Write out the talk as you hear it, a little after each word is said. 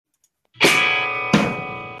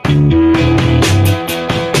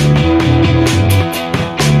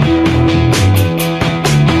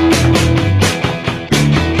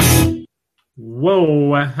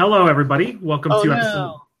Hello, everybody. Welcome to episode.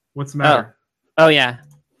 No. What's the matter? Oh yeah.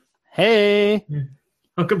 Hey.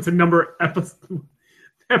 Welcome to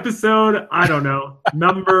episode. I don't know.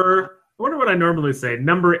 Number. I wonder what I normally say.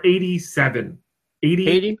 Number 87.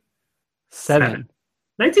 87.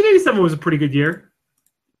 1987 was a pretty good year.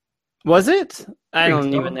 Was it? I think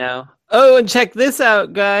don't so. even know. Oh, and check this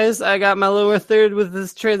out, guys. I got my lower third with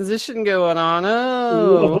this transition going on.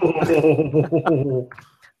 Oh. Whoa.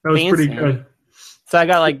 That was pretty Fancy. good. So I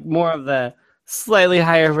got like more of the slightly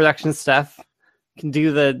higher production stuff. Can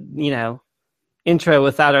do the, intro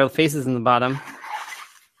without our faces in the bottom.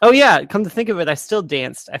 Oh yeah, come to think of it, I still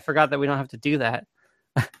danced. I forgot that we don't have to do that.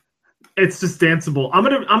 It's just danceable. I'm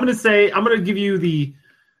gonna give you the,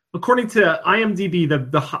 according to IMDb,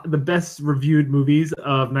 the best reviewed movies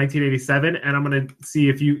of 1987, and I'm gonna see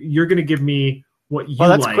if you're gonna give me what you like.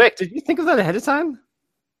 Well, that's quick. Did you think of that ahead of time?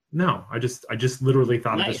 No, I just literally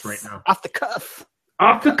thought of this right now. Off the cuff.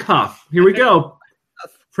 Off the cuff. Here we go.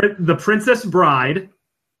 The Princess Bride.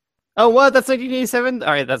 Oh, what? That's 1987? All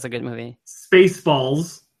right, that's a good movie.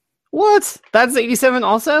 Spaceballs. What? That's 87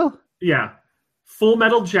 also? Yeah. Full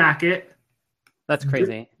Metal Jacket. That's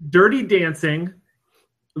crazy. Dirty Dancing.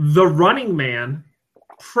 The Running Man.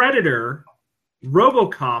 Predator.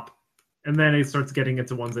 RoboCop. And then it starts getting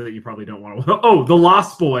into ones that you probably don't want to. Oh, The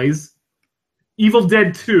Lost Boys. Evil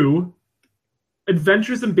Dead 2.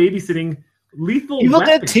 Adventures in Babysitting. Lethal Evil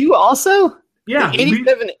Weapon. Dead 2 also? Yeah.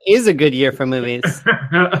 87 is a good year for movies.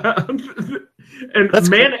 And That's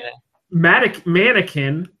crazy.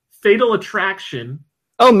 Mannequin. Fatal Attraction.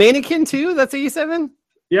 Oh, Mannequin 2? That's 87?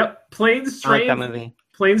 Yep. Planes, I like Trains, that movie.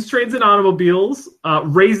 Planes, Trains, and Automobiles.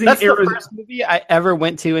 Raising That's the Arizona. first movie I ever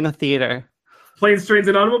went to in a theater. Planes, Trains,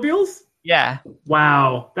 and Automobiles. Yeah.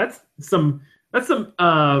 Wow, that's some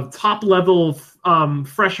top level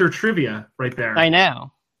fresher trivia right there. I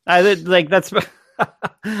know. That's.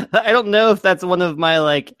 I don't know if that's one of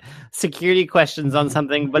my security questions on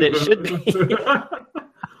something, but it should be.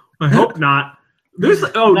 I hope not. There's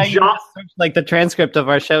Now you must search, the transcript of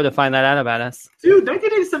our show to find that out about us. Dude,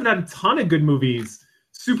 1987 had a ton of good movies.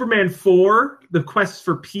 Superman 4, The Quest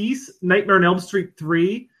for Peace, Nightmare on Elm Street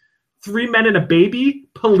 3, Three Men and a Baby,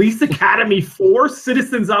 Police Academy 4,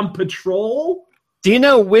 Citizens on Patrol. Do you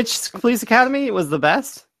know which Police Academy was the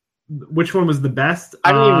best? Which one was the best?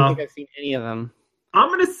 I don't even think I've seen any of them. I'm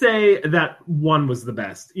going to say that one was the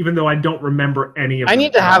best, even though I don't remember any of them. I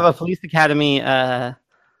need to have a Police Academy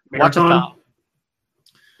watch-a-thon.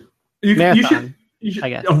 Marathon, you should, I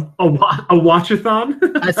guess. A watch-a-thon?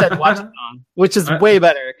 I said watch-a-thon, which is way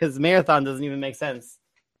better, because marathon doesn't even make sense.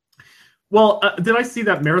 Well, did I see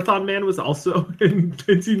that Marathon Man was also in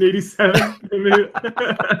 1987?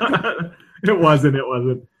 It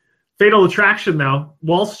wasn't. Fatal Attraction, though.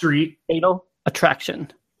 Wall Street. Fatal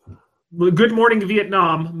Attraction. Good Morning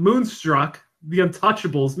Vietnam. Moonstruck. The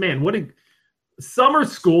Untouchables. Man, what a... Summer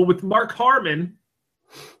School with Mark Harmon.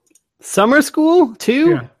 Summer School,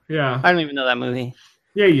 too? Yeah. I don't even know that movie.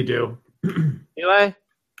 Yeah, you do. Do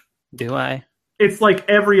I? It's like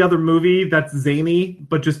every other movie that's zany,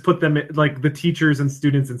 but just put them like the teachers and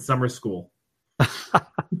students in summer school.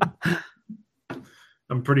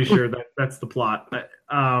 I'm pretty sure that's the plot.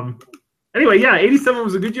 Anyway, yeah, 87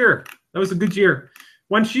 was a good year. That was a good year.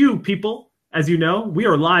 Once you people, as you know, we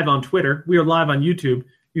are live on Twitter. We are live on YouTube.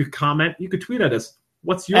 You can comment. You can tweet at us.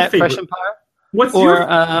 What's your favorite? Fresh Empire?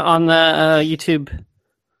 On the YouTube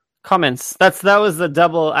comments. That was the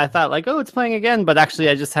double. I thought it's playing again, but actually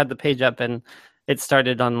I just had the page up and it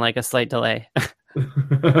started on a slight delay.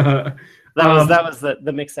 That was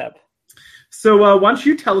the mix-up. So why don't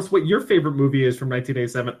you tell us what your favorite movie is from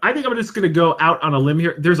 1987? I think I'm just going to go out on a limb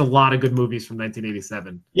here. There's a lot of good movies from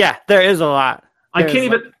 1987. Yeah, there is a lot. I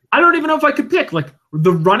don't even know if I could pick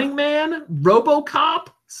The Running Man, RoboCop,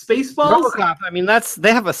 Spaceballs. RoboCop. I mean,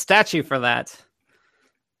 they have a statue for that.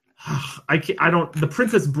 The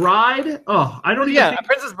Princess Bride. Oh, I don't even. Yeah,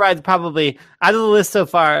 Princess Bride's probably out of the list so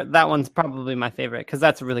far. That one's probably my favorite because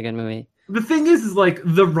that's a really good movie. The thing is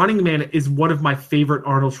The Running Man is one of my favorite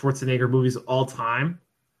Arnold Schwarzenegger movies of all time.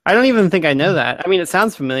 I don't even think I know that. I mean, it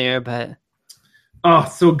sounds familiar, but oh,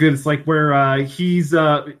 so good. It's where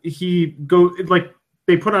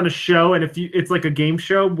they put on a show, and it's like a game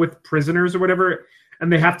show with prisoners or whatever, and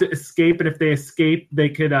they have to escape, and if they escape, they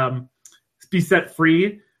could be set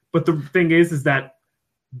free. But the thing is that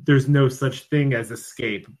there's no such thing as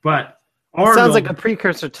escape. But Arnold, sounds like a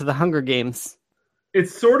precursor to the Hunger Games. It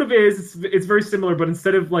sort of is. It's very similar, but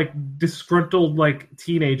instead of disgruntled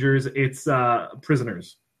teenagers, it's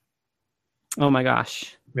prisoners. Oh my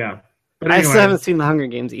gosh! Yeah, but anyway. I still haven't seen the Hunger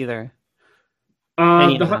Games either.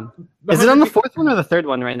 Is it on the fourth one or the third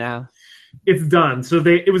one right now? It's done. So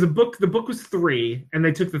it was a book. The book was 3, and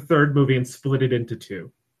they took the third movie and split it into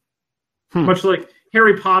 2. Much like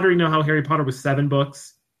Harry Potter. You know how Harry Potter was 7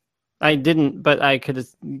 books. I didn't, but I could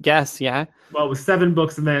guess. Yeah. Well, it was 7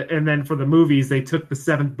 books, and then for the movies, they took the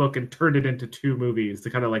 7th book and turned it into 2 movies to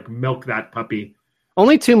kind of like milk that puppy.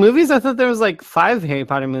 Only 2 movies? I thought there was like 5 Harry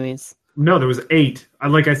Potter movies. No, there was 8.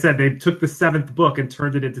 Like I said, they took the 7th book and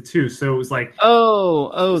turned it into 2. So it was like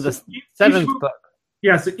the 7th book.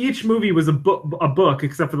 Yeah, so each movie was a book,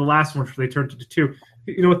 except for the last one, which they turned into 2.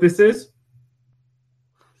 You know what this is?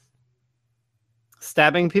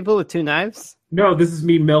 Stabbing people with 2 knives? No, this is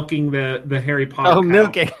me milking the Harry Potter. Oh,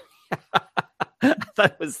 milking. I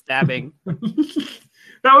thought it was stabbing.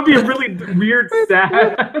 That would be a really weird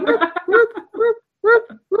stab.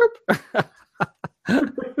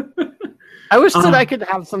 I wish that I could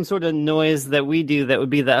have some sort of noise that we do that would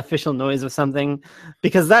be the official noise of something,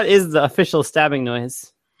 because that is the official stabbing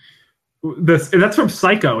noise. That's from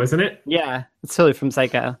Psycho, isn't it? Yeah, it's totally from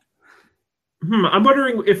Psycho. I'm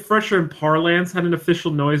wondering if Fresher and Parlance had an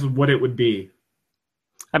official noise, what it would be.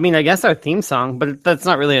 I mean, I guess our theme song, but that's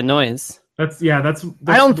not really a noise. That's I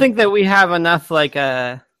don't think that we have enough,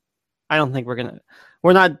 I don't think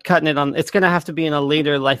we're not cutting it on. It's going to have to be in a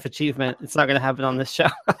later life achievement. It's not going to happen on this show.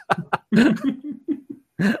 We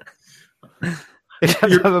have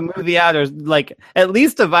to have a movie out, or like at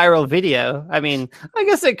least a viral video. I mean, I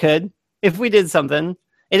guess it could if we did something.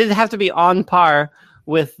 It'd have to be on par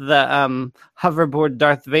with the hoverboard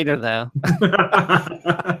Darth Vader, though,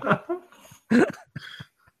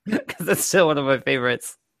 because that's still one of my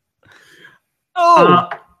favorites. Oh,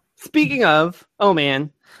 speaking of, oh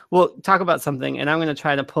man, we'll talk about something, and I'm going to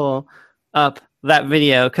try to pull up that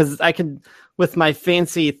video because I can, with my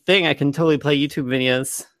fancy thing, I can totally play YouTube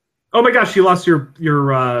videos. Oh my gosh, you lost your.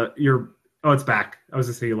 Oh, it's back. I was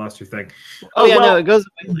gonna say you lost your thing. Oh yeah, no, it goes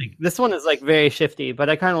away. Like, this one is like very shifty, but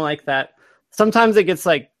I kind of like that. Sometimes it gets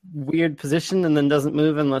like weird position and then doesn't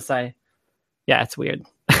move unless yeah, it's weird.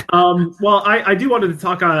 Well, I do wanted to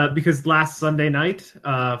talk because last Sunday night,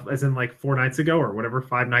 as in like 4 nights ago or whatever,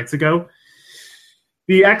 5 nights ago,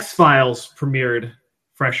 the X-Files premiered.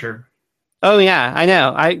 Fresher. Oh yeah, I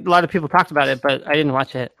know. A lot of people talked about it, but I didn't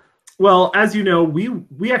watch it. Well, as you know,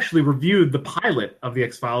 we actually reviewed the pilot of the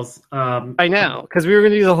X-Files. I know, because we were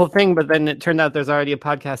going to do the whole thing, but then it turned out there's already a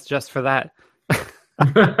podcast just for that.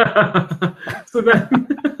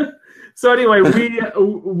 So anyway,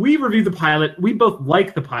 we reviewed the pilot. We both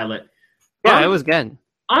liked the pilot. Yeah, it was good.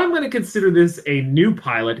 I'm going to consider this a new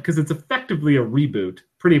pilot because it's effectively a reboot,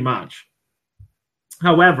 pretty much.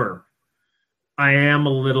 However, I am a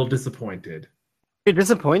little disappointed. You're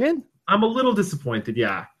disappointed? I'm a little disappointed,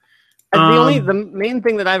 yeah. The main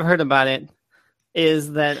thing that I've heard about it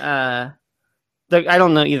is that I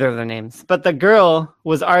don't know either of their names, but the girl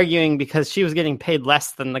was arguing because she was getting paid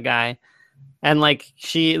less than the guy, and I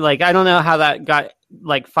don't know how that got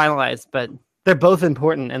finalized, but they're both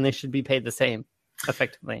important and they should be paid the same,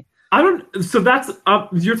 effectively. So that's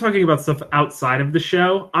you're talking about stuff outside of the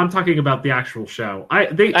show. I'm talking about the actual show. I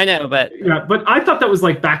know, but yeah, but I thought that was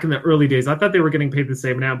like back in the early days. I thought they were getting paid the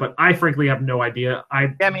same now, but I frankly have no idea.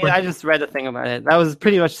 I just read a thing about it. That was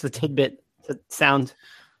pretty much the tidbit to sound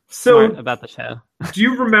smart about the show. Do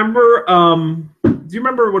you remember? Do you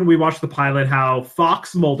remember when we watched the pilot? How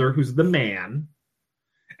Fox Mulder, who's the man,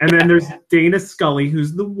 and then there's Dana Scully,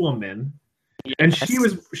 who's the woman, and she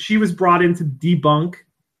was brought in to debunk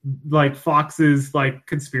Fox's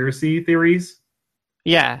conspiracy theories.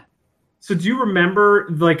 Yeah. So do you remember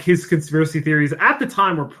his conspiracy theories at the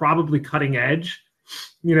time were probably cutting edge?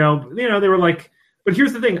 You know, they were like, but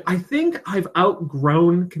here's the thing. I think I've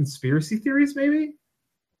outgrown conspiracy theories, maybe.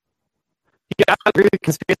 You outgrew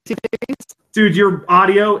conspiracy theories? Dude, your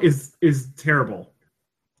audio is terrible.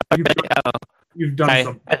 You've done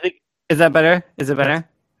something. I think, is that better? Is it better?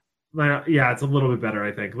 Yeah, it's a little bit better,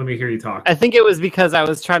 I think. Let me hear you talk. I think it was because I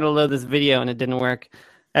was trying to load this video and it didn't work.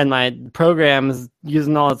 And my program is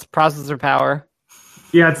using all its processor power.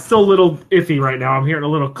 Yeah, it's still a little iffy right now. I'm hearing a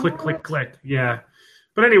little click, click, click. Yeah.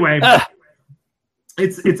 But anyway,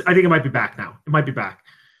 it's. I think it might be back now. It might be back.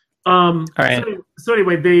 All right. So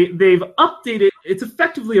anyway, they've updated. It's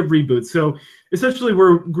effectively a reboot. So essentially,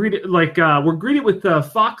 we're greeted with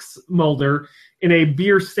Fox Mulder in a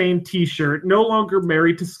beer-stained T-shirt, no longer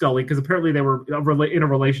married to Scully, because apparently they were in a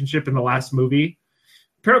relationship in the last movie.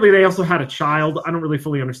 Apparently they also had a child. I don't really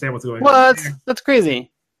fully understand what's going on. That's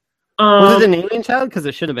crazy. Was it an alien child? Because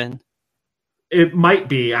it should have been. It might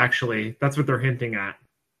be, actually. That's what they're hinting at.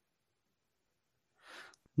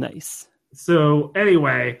 Nice. So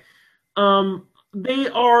anyway, they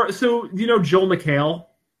are... So, Joel McHale?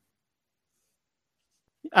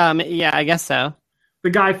 Yeah, I guess so. The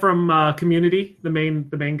guy from Community, the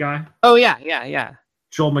main guy. Oh yeah.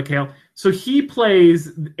 Joel McHale. So he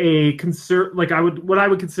plays a what I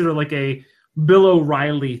would consider like a Bill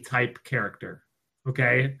O'Reilly type character.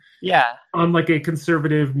 Okay. Yeah. On like a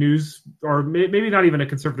conservative news, or maybe not even a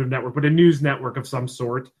conservative network, but a news network of some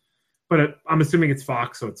sort. But I'm assuming it's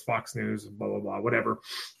Fox, so it's Fox News, blah blah blah, whatever.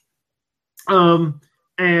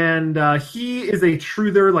 And he is a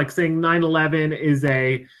truther, like saying 9/11 is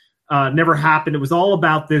a never happened. It was all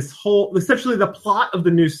about this whole. Essentially, the plot of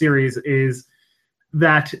the new series is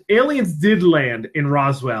that aliens did land in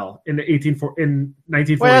Roswell in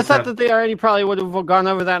 1947. Well, I thought that they already probably would have gone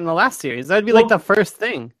over that in the last series. That'd be like the first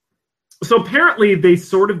thing. So apparently they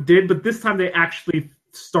sort of did, but this time they actually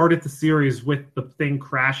started the series with the thing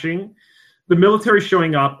crashing, the military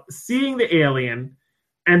showing up, seeing the alien,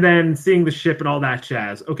 and then seeing the ship and all that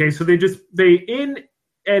jazz. Okay, so in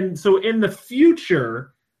the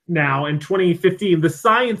future now in 2015, the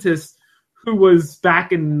scientist who was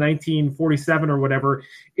back in 1947 or whatever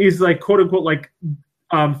is like quote unquote like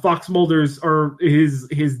Fox Mulder's or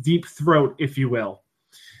his deep throat, if you will.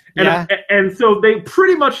 And so they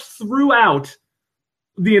pretty much threw out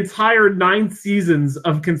the entire 9 seasons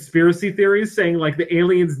of conspiracy theories saying like the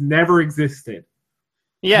aliens never existed.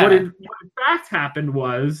 Yeah. What in fact happened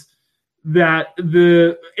was that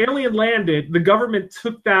the alien landed, the government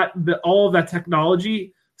took all of that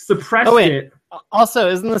technology, suppressed it. Also,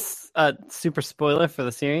 isn't this a super spoiler for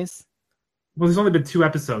the series? Well, there's only been 2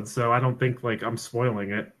 episodes, so I don't think like I'm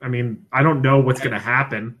spoiling it. I mean, I don't know what's going to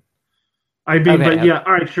happen. All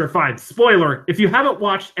right, sure, fine. Spoiler, if you haven't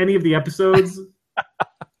watched any of the episodes,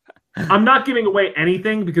 I'm not giving away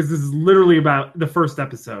anything because this is literally about the first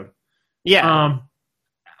episode. Yeah.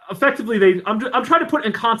 Effectively, I'm trying to put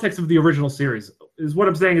in context of the original series. Is what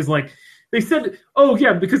I'm saying is like, they said, oh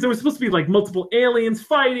yeah, because there was supposed to be like multiple aliens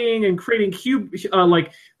fighting and creating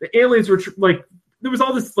like the aliens were like, there was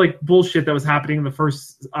all this like bullshit that was happening in the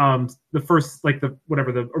first like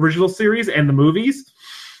the original series and the movies.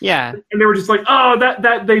 Yeah. And they were just like, oh,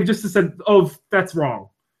 that they just said, oh, that's wrong.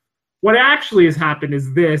 What actually has happened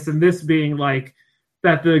is this, and this being like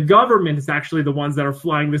that the government is actually the ones that are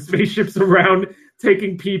flying the spaceships around,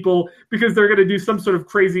 taking people, because they're going to do some sort of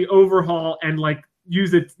crazy overhaul and like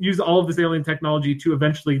use all of this alien technology to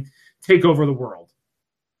eventually take over the world.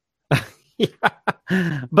 Yeah.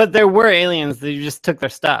 But there were aliens that just took their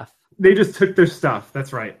stuff. They just took their stuff.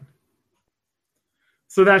 That's right.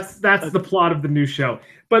 So that's the plot of the new show.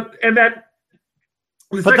 But that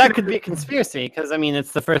could be a conspiracy because I mean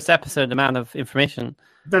it's the first episode amount of information.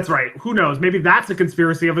 That's right. Who knows? Maybe that's a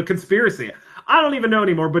conspiracy of a conspiracy. I don't even know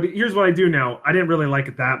anymore. But here's what I do know: I didn't really like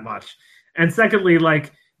it that much. And secondly,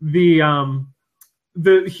 like like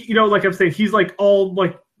I'm saying, he's like all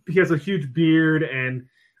like he has a huge beard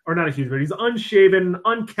or not a huge beard. He's unshaven,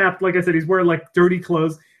 unkept. Like I said, he's wearing like dirty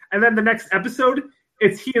clothes. And then the next episode,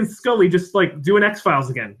 it's he and Scully just like doing X-Files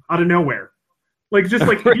again out of nowhere. Like just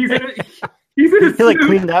like he's in a he like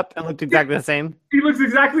cleaned up and looked exactly the same. He looks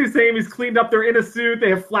exactly the same. He's cleaned up. They're in a suit. They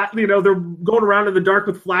have they're going around in the dark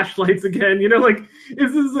with flashlights again. Like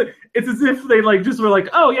it's as if they like just were like,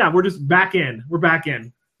 oh yeah, we're just back in. We're back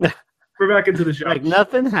in. We're back into the show. Like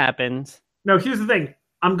nothing happened. No, here's the thing.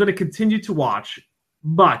 I'm going to continue to watch,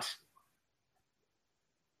 but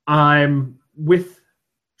I'm with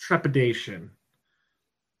trepidation.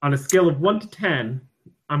 On a scale of 1 to 10,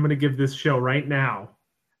 I'm going to give this show right now,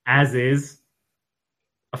 as is,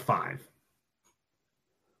 a 5.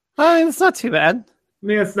 I mean, it's not too bad.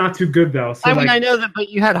 Yeah, it's not too good though. So I know that, but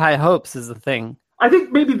you had high hopes is the thing. I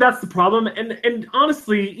think maybe that's the problem. And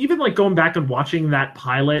honestly, even like going back and watching that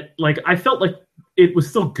pilot, like I felt like it was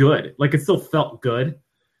still good. Like it still felt good.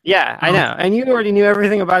 Yeah, I know. And you already knew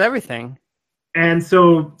everything about everything. And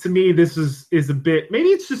so to me, this is a bit, maybe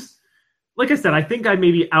it's just, like I said, I think I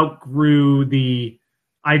maybe outgrew the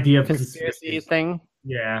idea of conspiracy thing.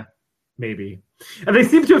 Yeah, maybe. And they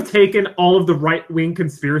seem to have taken all of the right-wing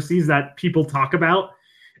conspiracies that people talk about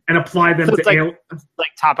and apply them to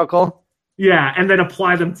like topical. Yeah, and then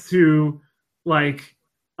apply them to like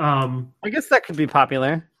I guess that could be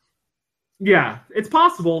popular. Yeah, it's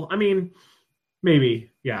possible. I mean,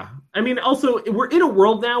 maybe. Yeah. I mean, also we're in a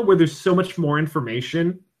world now where there's so much more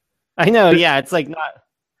information. I know, yeah, it's like not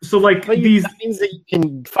so like that means that you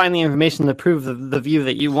can find the information to prove the view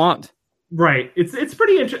that you want. Right. It's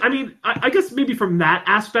pretty interesting. I mean, I guess maybe from that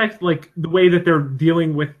aspect, like the way that they're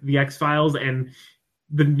dealing with the X-Files and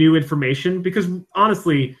the new information, because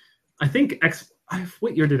honestly, I think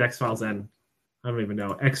what year did X-Files end? I don't even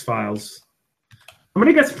know. X-Files. I'm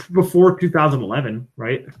going to guess before 2011,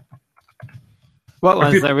 right? What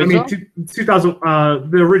was the original? 2000.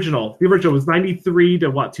 The original was 93 to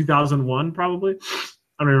what? 2001, probably.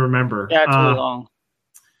 I don't even remember. Yeah, it's really long.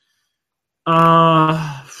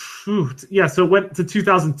 Yeah, so it went to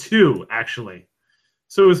 2002 actually.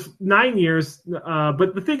 So it was 9 years.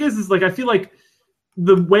 But the thing is like I feel like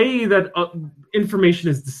the way that information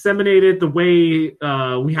is disseminated, the way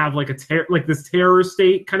we have like this terror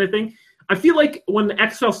state kind of thing. I feel like when the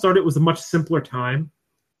X-Files started, it was a much simpler time.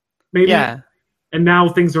 Maybe. Yeah. And now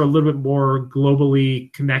things are a little bit more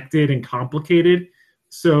globally connected and complicated.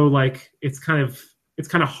 So like it's kind of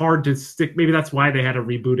hard to stick. Maybe that's why they had to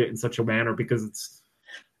reboot it in such a manner, because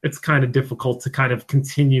it's kind of difficult to kind of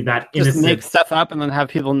continue that innocent. Just make stuff up and then have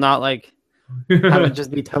people not like have it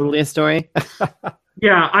just be totally a story.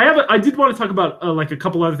 Yeah, I did want to talk about like a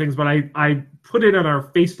couple other things, but I put it on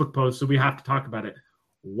our Facebook post, so we have to talk about it.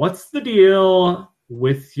 What's the deal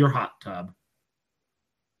with your hot tub?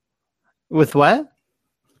 With what?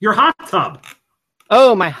 Your hot tub.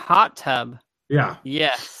 Oh, my hot tub. Yeah.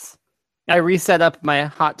 Yes. I reset up my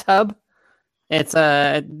hot tub. It's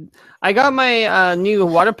I got my new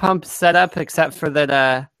water pump set up, except for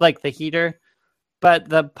that like the heater, but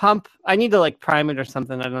the pump I need to like prime it or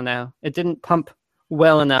something. I don't know. It didn't pump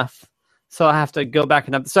well enough, so I have to go back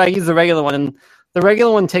and up. So I use the regular one, and the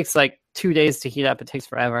regular one takes like 2 days to heat up. It takes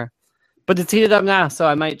forever, but it's heated up now, so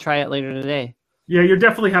I might try it later today. Yeah, you're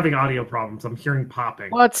definitely having audio problems. I'm hearing popping.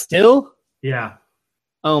 What, still? Yeah.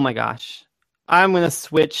 Oh my gosh. I'm going to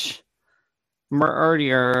switch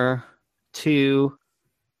earlier to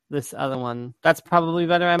this other one. That's probably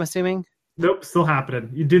better, I'm assuming? Nope, still happening.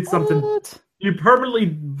 You did something. What? You permanently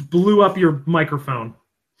blew up your microphone.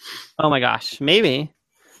 Oh my gosh, maybe.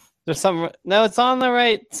 There's some... No, it's on the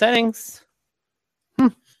right settings.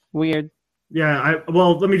 Weird. Yeah,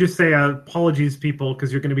 well, let me just say apologies, people,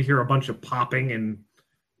 because you're going to be hearing a bunch of popping and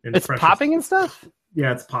it's precious. Popping and stuff?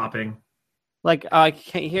 Yeah, it's popping. Like, I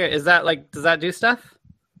can't hear. Is that like, does that do stuff?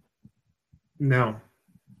 No.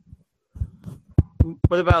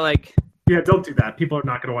 What about like... Yeah, don't do that. People are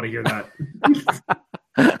not going to want to hear that.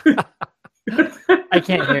 I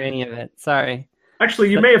can't hear any of it. Sorry.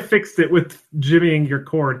 Actually, you may have fixed it with jimmying your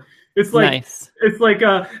cord. It's like, nice. It's like,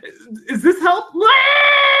 is this help?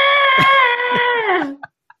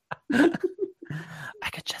 I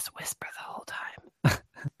could just whisper the whole time.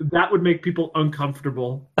 That would make people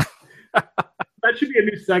uncomfortable. That should be a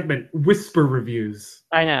new segment, whisper reviews.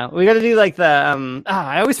 I know. We got to do like the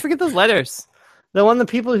I always forget those letters. The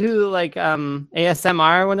people who like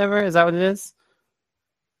ASMR or whatever, is that what it is?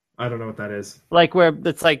 I don't know what that is. Like where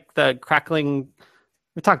it's like the crackling.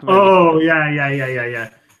 We talked about. Oh, yeah.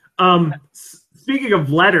 Speaking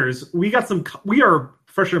of letters, we are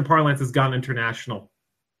Fresher and Parlance has gone international.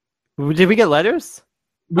 Did we get letters?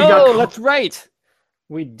 That's right.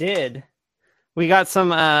 We did. We got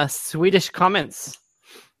some Swedish comments.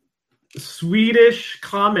 Swedish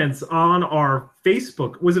comments on our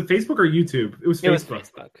Facebook. Was it Facebook or YouTube? It was Facebook.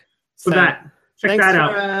 So check that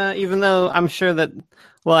out. Even though I'm sure that,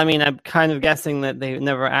 well, I mean, I'm kind of guessing that they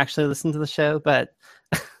never actually listened to the show, but.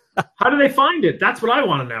 How do they find it? That's what I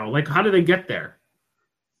want to know. Like, how do they get there?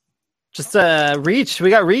 Just reach. We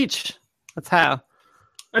got reach. That's how.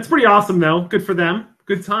 That's pretty awesome, though. Good for them.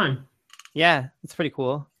 Good time. Yeah, it's pretty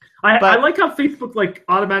cool. I like how Facebook like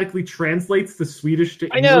automatically translates the Swedish to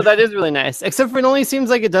English. I know, that is really nice. Except for it only seems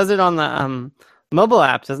like it does it on the mobile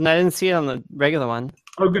app, doesn't it? I didn't see it on the regular one.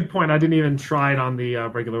 Oh, good point. I didn't even try it on the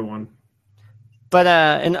regular one. But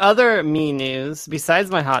in other me news,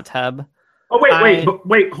 besides my hot tub... Oh,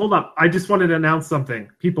 wait, hold up. I just wanted to announce something.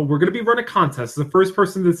 People, we're going to be running a contest. The first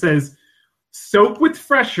person that says, soap with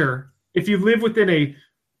Fresher, if you live within a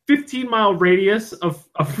 15-mile radius of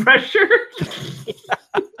Fresher,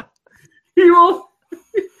 we will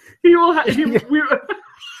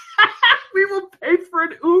pay for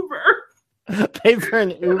an Uber. Pay for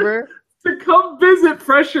an Uber? To come visit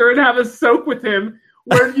Fresher and have a soap with him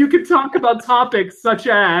where you can talk about topics such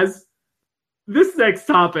as this next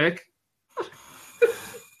topic.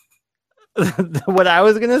 What I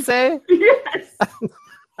was gonna say? Yes.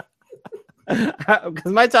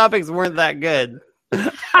 Because my topics weren't that good.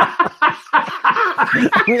 I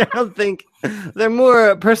don't think they're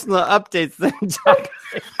more personal updates than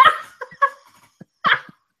topics.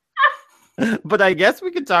 But I guess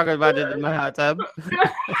we could talk about it in my hot tub.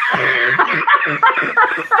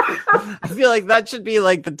 I feel like that should be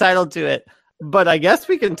like the title to it. But I guess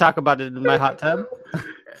we can talk about it in my hot tub.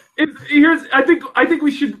 I think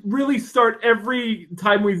we should really start every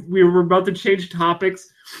time we were about to change topics.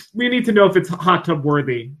 We need to know if it's hot tub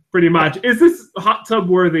worthy, pretty much. Is this hot tub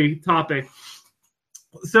worthy topic?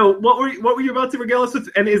 So what were you about to regale us with?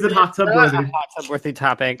 And is it hot tub worthy? A hot tub worthy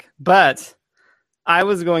topic, but I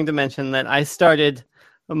was going to mention that I started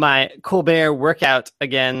my Colbert workout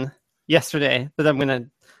again yesterday that I'm going to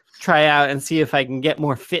try out and see if I can get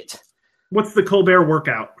more fit. What's the Colbert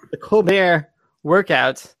workout? The Colbert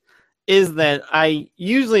workout is that I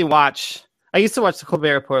used to watch the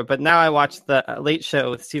Colbert Report, but now I watch the Late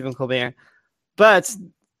Show with Stephen Colbert. But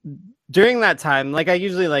during that time, like I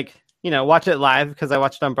usually watch it live because I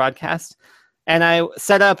watch it on broadcast. And I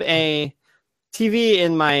set up a TV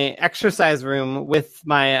in my exercise room with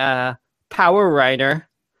my power rider.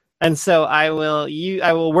 And so I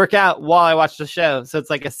will work out while I watch the show. So it's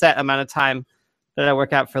like a set amount of time that I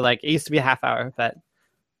work out for. Like, it used to be a half hour, but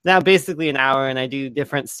now basically an hour, and I do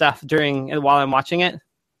different stuff while I'm watching it.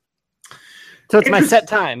 So it's my set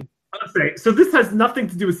time. Okay, so this has nothing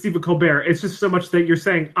to do with Stephen Colbert. It's just so much that you're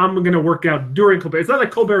saying, I'm going to work out during Colbert. It's not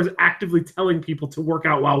like Colbert is actively telling people to work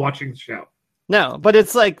out while watching the show. No, but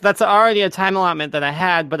it's like that's already a time allotment that I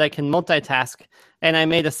had, but I can multitask, and I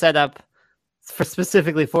made a setup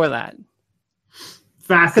specifically for that.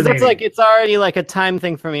 Fascinating. Because it's already like a time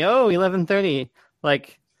thing for me. Oh, 11:30.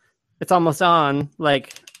 Like, it's almost on.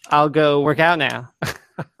 Like, I'll go work out now.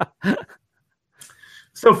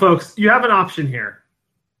 So, folks, you have an option here.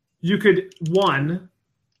 You could, one,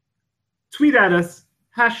 tweet at us,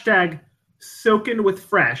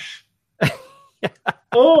 #SoakinWithFresh,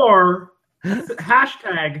 or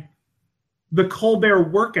hashtag the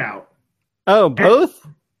Colbert workout. Oh, both?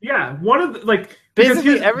 One of the,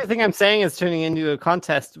 basically everything I'm saying is turning into a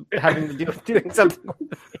contest having to do with doing something.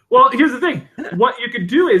 Well, here's the thing. What you could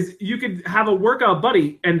do is you could have a workout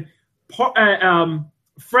buddy, and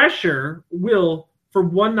Fresher will, for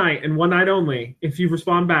one night and one night only, if you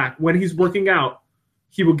respond back, when he's working out,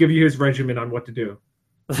 he will give you his regimen on what to do.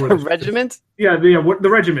 Regiment? Yeah, the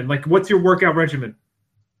regimen. Like, what's your workout regimen?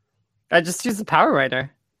 I just use the power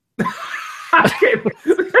rider. Okay.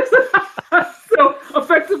 So,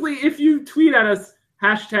 effectively, if you tweet at us,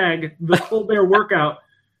 the Colbert workout,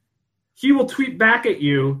 he will tweet back at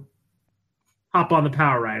you, hop on the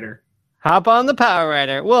power rider. Hop on the power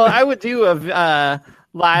rider. Well, I would do a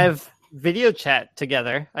live video chat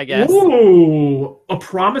together, I guess. Ooh, a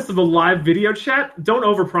promise of a live video chat? Don't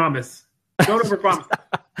overpromise. Don't overpromise.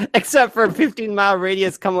 Except for a 15-mile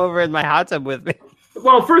radius, come over in my hot tub with me.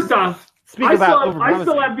 Well, first off, I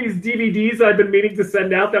still have these DVDs that I've been meaning to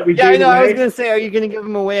send out that we gave away. Yeah, I know. I was going to say, are you going to give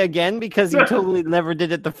them away again? Because you totally never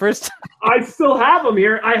did it the first time. I still have them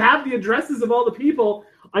here. I have the addresses of all the people.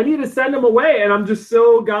 I need to send them away, and I'm just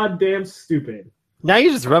so goddamn stupid. Now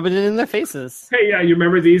you're just rubbing it in their faces. Hey, yeah, you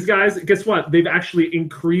remember these guys? Guess what? They've actually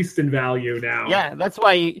increased in value now. Yeah, that's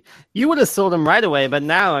why you would have sold them right away, but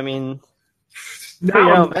now, I mean, for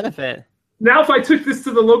your own benefit. Now, if I took this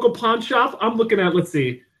to the local pawn shop, I'm looking at, let's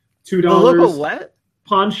see, $2. The local what?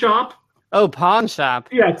 Pawn shop. Oh, pawn shop.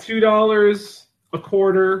 Yeah, $2 a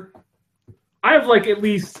quarter. I have like at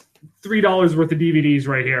least $3 worth of DVDs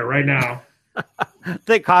right here, right now.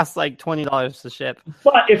 They cost like $20 to ship.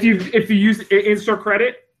 But if you use in-store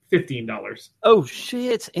credit, $15. Oh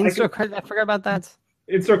shit! In-store credit. I forgot about that.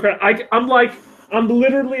 In-store credit. I'm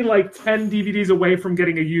literally like 10 DVDs away from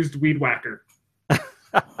getting a used weed whacker.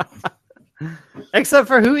 Except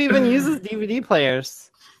for who even uses DVD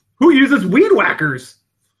players? Who uses weed whackers?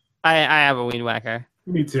 I have a weed whacker.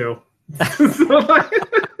 Me too. But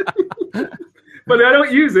I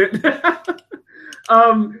don't use it.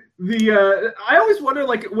 I always wonder,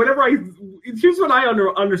 like, here's what I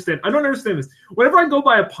understand. I don't understand this. Whenever I go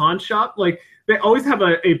by a pawn shop, like, they always have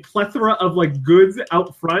a plethora of, like, goods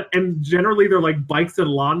out front, and generally they're, like, bikes and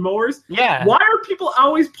lawnmowers. Yeah. Why are people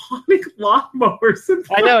always pawning lawnmowers?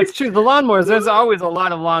 I know, it's true. The lawnmowers, there's always a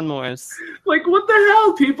lot of lawnmowers. Like, what the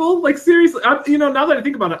hell, people? Like, seriously, now that I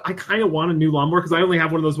think about it, I kind of want a new lawnmower because I only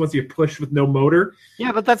have one of those ones you push with no motor.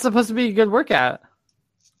 Yeah, but that's supposed to be a good workout.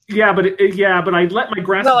 Yeah, but I let my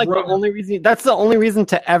grass grow. That's the only reason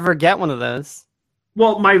to ever get one of those.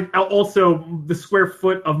 Well, also the square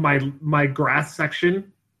foot of my grass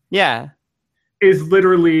section. Yeah, is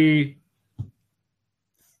literally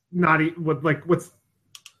not what's.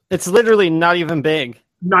 It's literally not even big.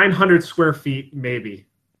 900 square feet, maybe.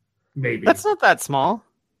 That's not that small.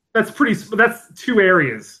 That's That's 2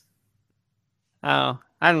 areas. Oh,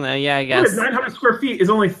 I don't know. Yeah, I guess 900 square feet is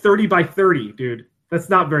only 30 by 30, dude. That's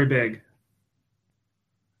not very big.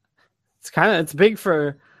 It's big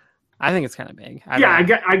for. I think it's kind of big. I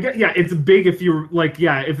get. Yeah, it's big if you're like,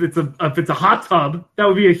 yeah, if it's a hot tub, that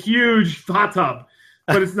would be a huge hot tub,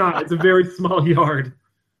 but it's not. It's a very small yard.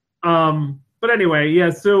 But anyway, yeah.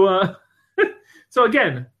 So, so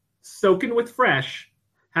again, soaking with fresh.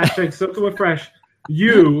 #SoakingWithFresh.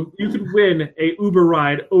 you could win a Uber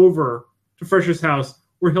ride over to Fresher's house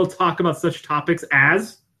where he'll talk about such topics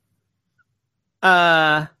as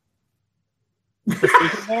the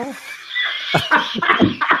Super Bowl.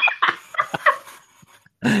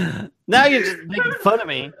 Now you're just making fun of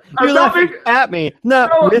me. You're laughing at me,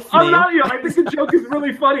 not with me. I'm not. I think the joke is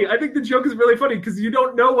really funny. Because you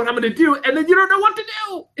don't know what I'm going to do, and then you don't know what to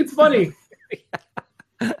do. It's funny.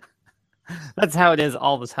 That's how it is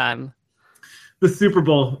all the time. The Super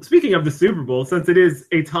Bowl. Speaking of the Super Bowl, since it is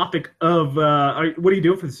a topic of, what are you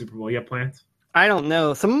doing for the Super Bowl? You have plans? I don't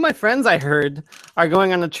know. Some of my friends I heard are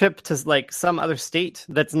going on a trip to like some other state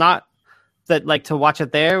that's not that like to watch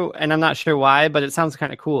it there, and I'm not sure why, but it sounds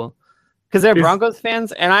kind of cool because they're Broncos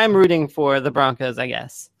fans, and I'm rooting for the Broncos, I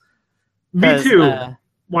guess. Me too.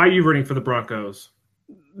 Why are you rooting for the Broncos?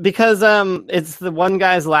 Because it's the one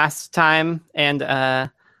guy's last time, and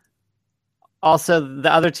also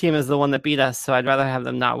the other team is the one that beat us, so I'd rather have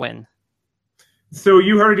them not win. So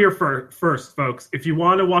you heard it here first, folks. If you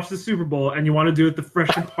want to watch the Super Bowl and you want to do it the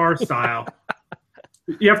Fresh and Par style,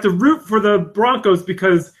 you have to root for the Broncos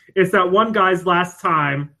because it's that one guy's last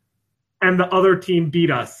time, and the other team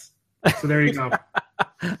beat us. So there you go.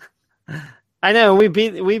 I know we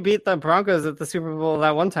beat the Broncos at the Super Bowl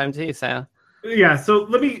that one time too. So yeah. So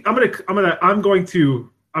I'm going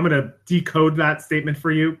to decode that statement for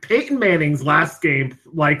you. Peyton Manning's last game,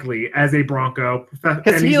 likely as a Bronco,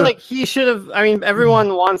 because he should have. I mean,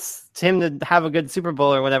 everyone wants him to have a good Super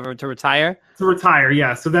Bowl or whatever to retire.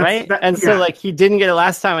 Yeah. So that's right. So like he didn't get it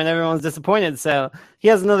last time, and everyone's disappointed. So he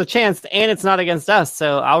has another chance, and it's not against us.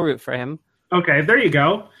 So I'll root for him. Okay, there you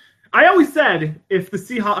go. I always said if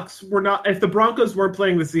the Broncos weren't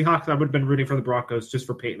playing the Seahawks, I would have been rooting for the Broncos just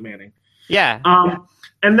for Peyton Manning. Yeah.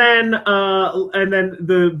 And then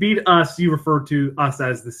the beat us, you refer to us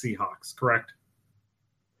as the Seahawks, correct?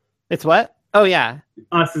 It's what? Oh yeah.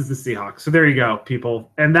 Us is the Seahawks. So there you go, people.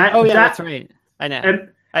 And that. Oh yeah, that's right. I know. And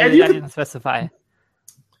I didn't specify.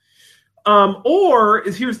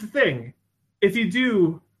 Here's the thing: if you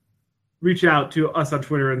do reach out to us on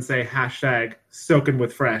Twitter and say #soaking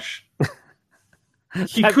with fresh, I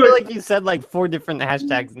feel like you said like 4 different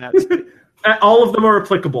hashtags now. All of them are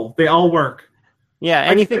applicable. They all work. Yeah,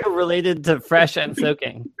 anything related to fresh and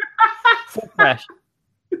soaking. So fresh.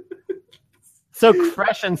 So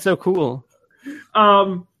fresh and so cool.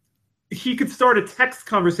 He could start a text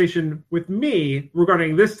conversation with me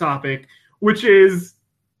regarding this topic, which is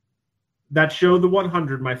that show, The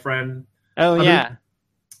 100, my friend. Oh, yeah.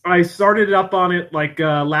 I started up on it like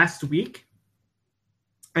last week,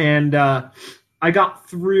 and I got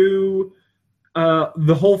through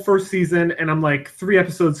the whole first season, and I'm like 3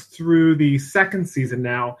 episodes through the second season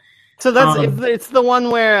now. So that's it's the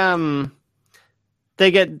one where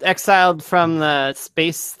they get exiled from the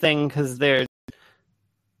space thing because they're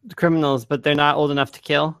criminals, but they're not old enough to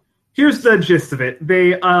kill. Here's the gist of it.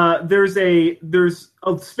 There's a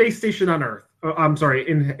space station on Earth. I'm sorry,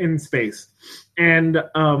 in space, and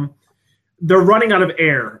they're running out of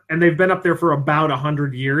air, and they've been up there for about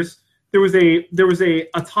 100 years. There was a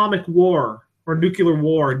atomic war or nuclear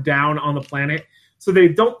war down on the planet, so they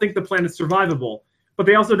don't think the planet's survivable. But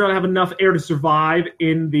they also don't have enough air to survive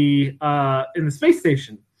in the space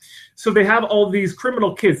station. So they have all these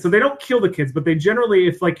criminal kids. So they don't kill the kids, but they generally,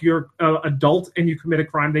 if like you're an adult and you commit a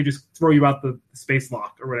crime, they just throw you out the space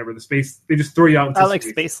lock or whatever. They just throw you out. I like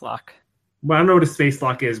space lock. Well, I don't know what a space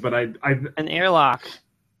lock is, but an airlock.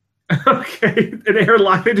 Okay, an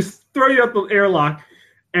airlock. They just throw you out the airlock,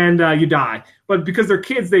 and you die. But because they're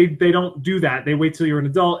kids, they don't do that. They wait till you're an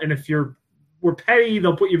adult, and if we're petty,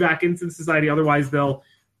 they'll put you back into society. Otherwise, they'll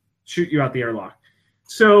shoot you out the airlock.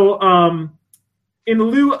 So, in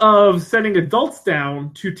lieu of sending adults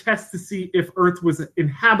down to test to see if Earth was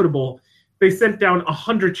inhabitable, they sent down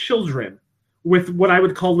 100 children with what I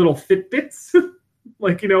would call little Fitbits,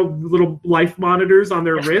 like, little life monitors on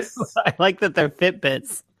their wrists. I like that they're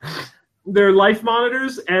Fitbits. They're life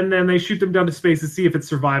monitors, and then they shoot them down to space to see if it's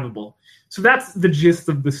survivable. So that's the gist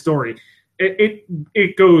of the story.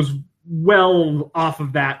 It goes well off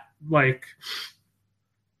of that, like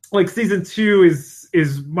season 2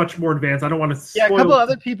 is much more advanced. I don't want to spoil. Yeah, a couple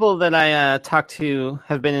other people that I talked to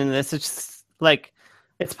have been in this. It's just like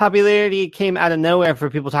its popularity came out of nowhere for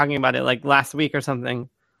people talking about it like last week or something.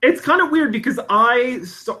 It's kind of weird because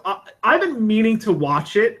I've been meaning to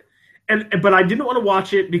watch it, but I didn't want to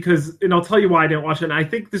watch it and I'll tell you why I didn't watch it. And I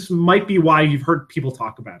think this might be why you've heard people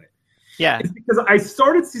talk about it. Yeah. It's because I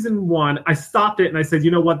started season 1, I stopped it, and I said,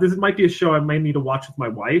 you know what, this might be a show I might need to watch with my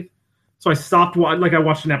wife. So I stopped, I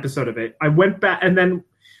watched an episode of it. I went back, and then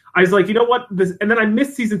I was like, you know what, and then I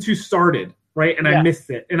missed season 2 started. right? And I missed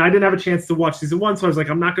it. And I didn't have a chance to watch season 1, so I was like,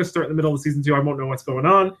 I'm not going to start in the middle of season 2. I won't know what's going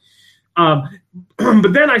on.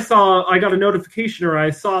 But then I got a notification, or I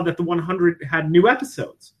saw that the 100 had new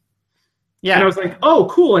episodes. Yeah. And I was like, oh,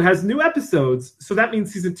 cool, it has new episodes. So that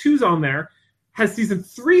means season 2's on there. Has season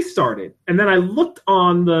 3 started? And then I looked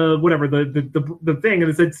on the thing, and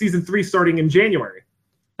it said season 3 starting in January.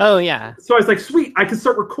 Oh, yeah. So I was like, sweet, I could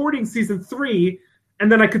start recording season 3,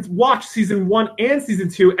 and then I could watch season 1 and season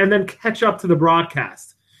 2, and then catch up to the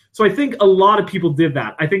broadcast. So I think a lot of people did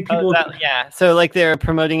that. I think people... So like they're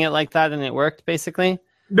promoting it like that, and it worked, basically?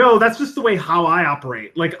 No, that's just the way how I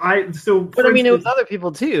operate. But I mean, it was other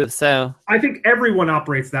people too. So I think everyone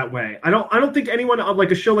operates that way. I don't think anyone on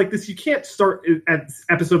like a show like this, you can't start at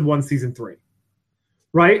episode 1, season 3,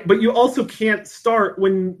 right? But you also can't start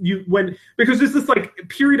because there's this like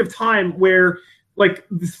period of time where, like,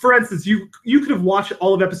 for instance, you could have watched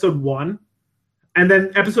all of episode 1, and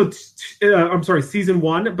then season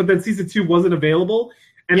 1, but then season 2 wasn't available,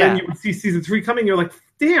 and then you would see season 3 coming. You're like,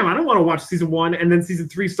 damn, I don't want to watch season 1 and then season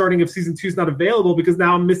 3 starting if season 2 is not available, because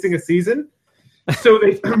now I'm missing a season. So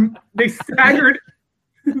they staggered.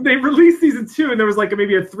 They released season 2, and there was like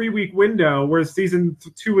maybe a 3-week window where season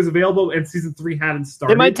 2 was available and season 3 hadn't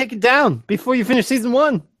started. They might take it down before you finish season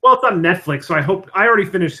 1. Well, it's on Netflix, so I already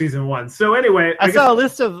finished season 1. So anyway, I saw a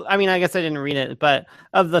list of, I guess I didn't read it, but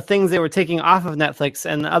of the things they were taking off of Netflix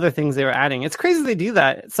and the other things they were adding. It's crazy they do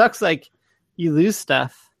that. It sucks, like, you lose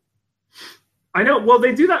stuff. I know. Well,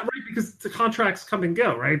 they do that, right, because the contracts come and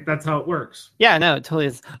go, right? That's how it works. Yeah, no, it totally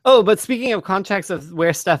is. Oh, but speaking of contracts of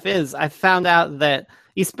where stuff is, I found out that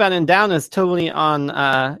Eastbound and Down is totally on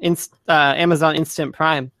Amazon Instant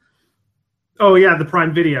Prime. Oh, yeah, the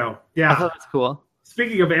Prime Video. Yeah. I thought that's cool.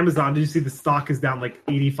 Speaking of Amazon, did you see the stock is down like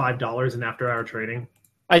 $85 in after-hour trading?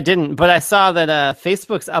 I didn't, but I saw that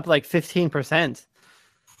Facebook's up like 15%.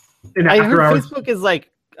 I heard Facebook is like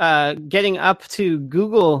getting up to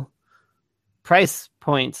Google price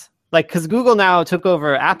points, like, because Google now took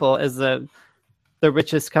over Apple as the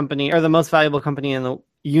richest company or the most valuable company in the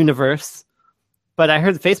universe. But I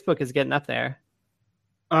heard Facebook is getting up there.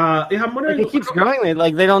 Yeah, I'm wondering. Like, it keeps growing.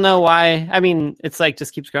 Like, they don't know why. I mean, it's like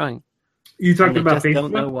just keeps growing. You talking about Facebook?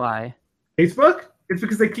 Don't know why. Facebook? It's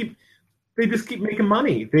because they just keep making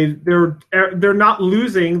money. They're not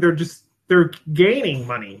losing. They're gaining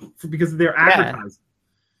money because of their advertising.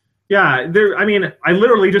 Yeah, I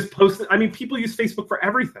literally just posted. I mean, people use Facebook for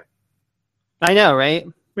everything. I know, right?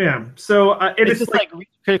 Yeah. So it's just like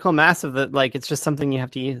critical mass of it. Like, it's just something you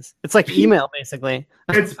have to use. It's like email, basically.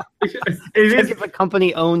 It is like a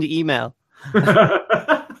company-owned email.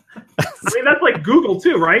 I mean, that's like Google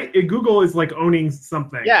too, right? Google is like owning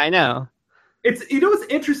something. Yeah, I know. It's what's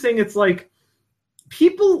interesting. It's like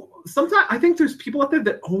people sometimes. I think there's people out there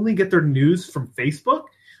that only get their news from Facebook,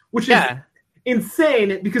 which is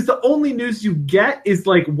insane, because the only news you get is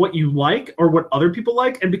like what you like or what other people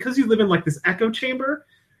like, and because you live in like this echo chamber,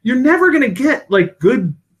 you're never gonna get like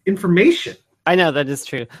good information. I know, that is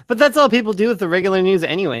true, but that's all people do with the regular news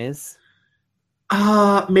anyways.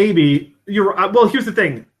 Maybe you're well, here's the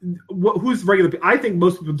thing. Who's regular? I think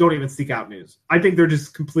most people don't even seek out news. I think they're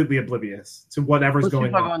just completely oblivious to whatever's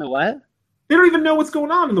going on. Going to what? They don't even know what's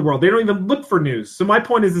going on in the world. They don't even look for news. So my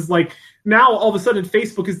point is like, now all of a sudden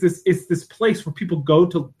Facebook is this place where people go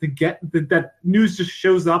to get that news just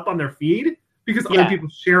shows up on their feed because other people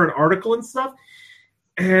share an article and stuff.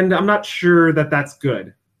 And I'm not sure that that's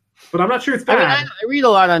good, but I'm not sure it's bad. I read a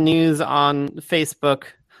lot of news on Facebook,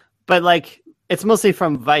 but like, it's mostly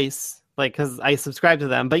from Vice, like, because I subscribe to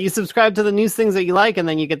them. But you subscribe to the news things that you like, and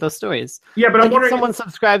then you get those stories. Yeah, but like, I'm wondering if someone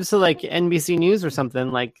subscribes to like NBC News or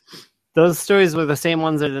something, like, those stories were the same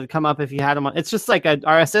ones that would come up if you had them on. It's just like a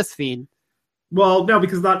RSS feed. Well, no,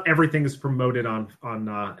 because not everything is promoted on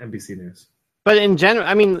NBC News. But in general,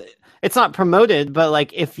 I mean, it's not promoted, but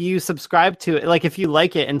like, if you subscribe to it, like if you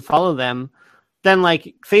like it and follow them, then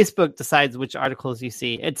like Facebook decides which articles you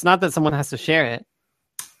see. It's not that someone has to share it.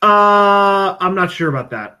 I'm not sure about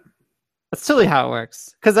that. That's totally how it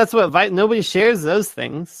works. Because that's what nobody shares those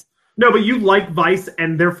things. No, but you like Vice,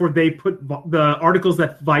 and therefore they put the articles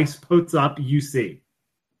that Vice puts up, you see.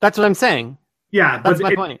 That's what I'm saying. Yeah, that's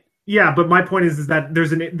my point. Yeah, but my point is that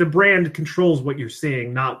the brand controls what you're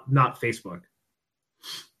seeing, not Facebook.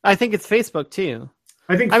 I think it's Facebook too.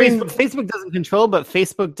 I mean, Facebook doesn't control, but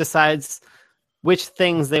Facebook decides which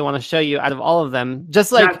things they want to show you out of all of them.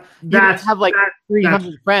 Just like you have like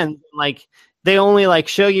 300 friends, like they only like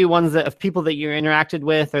show you ones of people that you interacted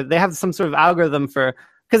with, or they have some sort of algorithm for,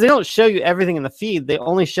 because they don't show you everything in the feed. They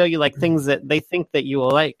only show you like things that they think that you will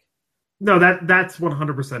like. No, that's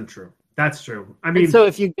 100% true. That's true. I mean, And so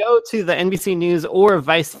if you go to the NBC News or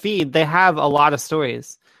Vice feed, they have a lot of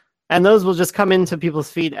stories. And those will just come into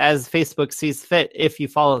people's feed as Facebook sees fit if you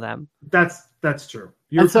follow them. that's true.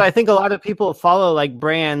 And so I think a lot of people follow like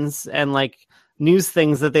brands and like news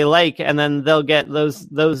things that they like, and then they'll get those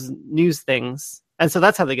news things. And so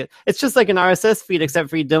that's how they get. It's just like an RSS feed, except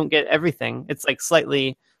for you don't get everything. It's like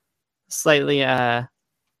slightly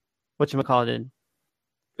whatchamacallited.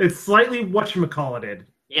 It's slightly whatchamacallited.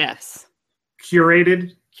 Yes.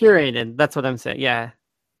 Curated. That's what I'm saying. Yeah.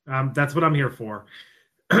 That's what I'm here for.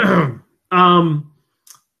 I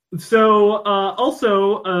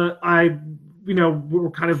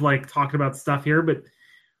we're kind of like talking about stuff here, but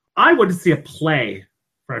I want to see a play,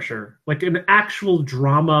 Pressure, like an actual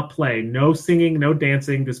drama play. No singing, no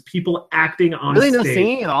dancing, just people acting on really stage. No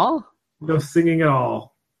singing at all? No singing at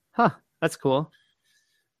all. Huh, that's cool.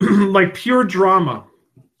 Like pure drama.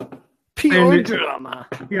 Drama.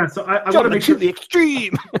 Yeah, so I want to make sure the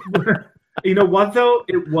extreme. You know what though?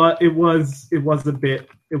 It was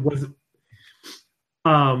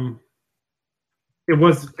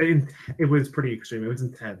pretty extreme. It was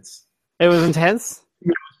intense. It was intense?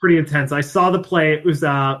 Yeah, it was pretty intense. I saw the play. It was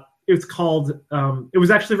called it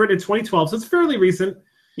was actually written in 2012, so it's fairly recent.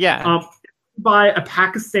 Yeah. By a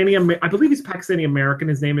Pakistani, I believe he's Pakistani American.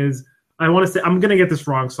 His name is, I want to say, I'm going to get this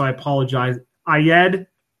wrong, so I apologize. Ayed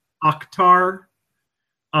Akhtar.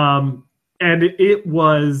 And it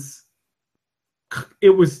was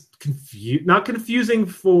not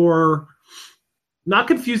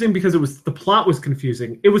confusing because the plot was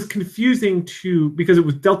confusing. It was confusing because it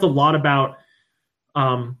was dealt a lot about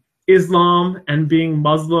Islam and being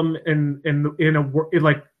Muslim in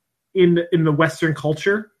the Western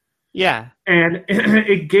culture. Yeah. And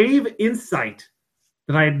it gave insight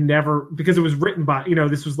that I had never, because it was written by,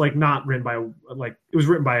 this was like not written by, like, it was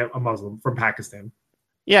written by a Muslim from Pakistan.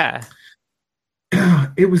 Yeah.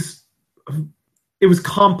 It was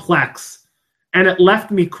complex, and it left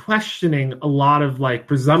me questioning a lot of like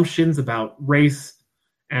presumptions about race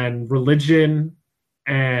and religion,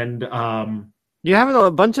 and you're having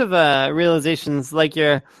a bunch of realizations, like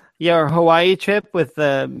your Hawaii trip with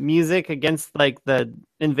the music against like the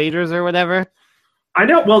invaders or whatever. I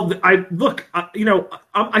know. Well, I think I'm you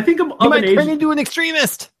might turn into an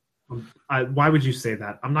extremist. Why would you say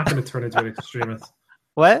that? I'm not going to turn into an extremist.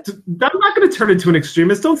 What? I'm not going to turn into an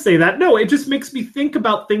extremist. Don't say that. No, it just makes me think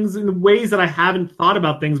about things in ways that I haven't thought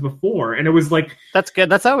about things before. And it was like, that's good.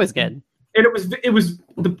 That's always good. And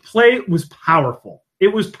the play was powerful. It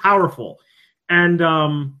was powerful. And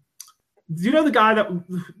do you know the guy do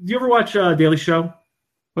you ever watch Daily Show?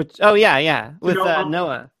 Which? Oh yeah, with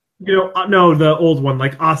Noah. No, the old one,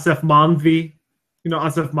 like Asif Manvi.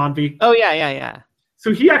 Asif Manvi. Oh yeah.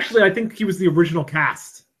 So he actually, I think he was the original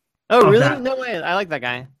cast. Oh really? That. No way. I like that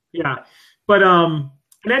guy. Yeah, but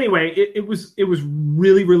anyway, it was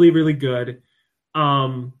really, really, really good.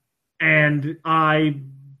 And I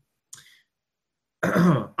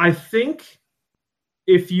think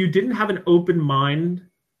if you didn't have an open mind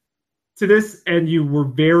to this and you were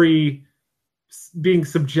very being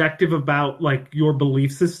subjective about like your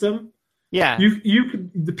belief system, yeah, you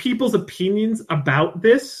could, the people's opinions about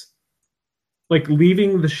this, like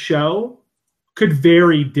leaving the show, could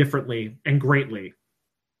vary differently and greatly.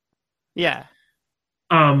 Yeah.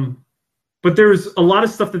 But there's a lot of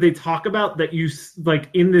stuff that they talk about that you like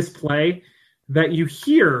in this play that you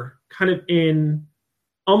hear kind of in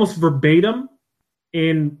almost verbatim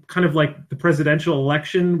in kind of like the presidential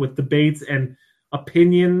election with debates and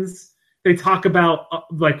opinions. They talk about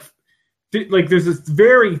like there's this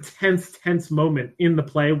very tense moment in the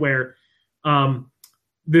play where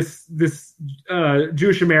this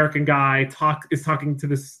Jewish American guy is talking to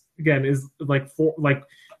this, again, is like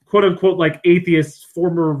quote unquote like atheist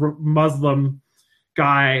former Muslim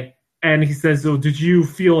guy, and he says, "So did you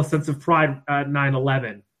feel a sense of pride at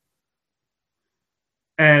 9/11?"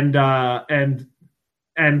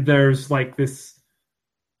 And there's like this,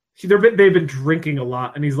 they've been drinking a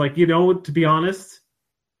lot, and he's like, to be honest,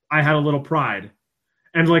 I had a little pride.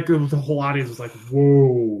 And like the whole audience was like,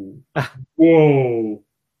 whoa.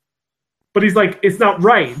 But he's like, it's not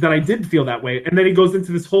right that I did feel that way. And then he goes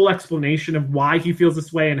into this whole explanation of why he feels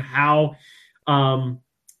this way and how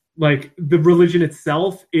like the religion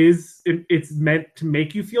itself it's meant to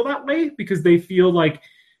make you feel that way, because they feel like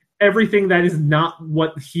everything that is not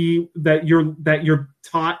what that you're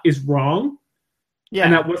taught is wrong. Yeah.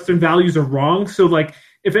 And that Western values are wrong. So like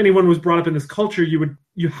if anyone was brought up in this culture, you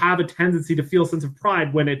have a tendency to feel a sense of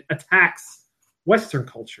pride when it attacks Western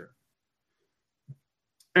culture.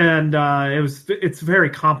 And it was very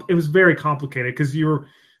complicated, because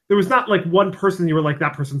there was not like one person you were like,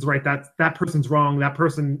 that person's right, that person's wrong, that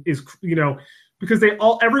person is, because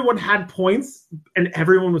everyone had points and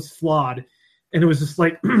everyone was flawed, and it was just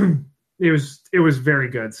like it was very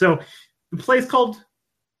good. So the play's called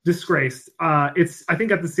Disgraced. It's, I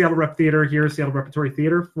think, at the Seattle Repertory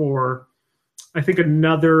Theater for, I think,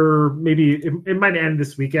 another, maybe it might end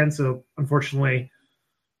this weekend. So unfortunately,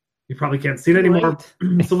 you probably can't see it anymore.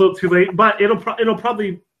 It's a little too late, but it'll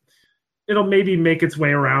maybe make its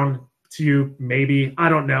way around to you. Maybe, I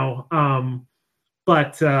don't know.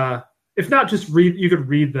 But if not, you could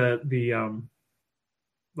read the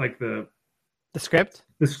script.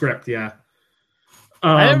 The script, yeah.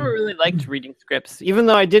 I never really liked reading scripts, even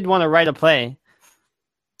though I did want to write a play.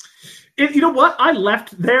 You know what? I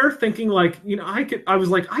left there thinking like,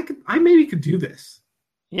 I maybe could do this.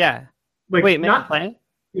 Yeah. Like, wait, make a play?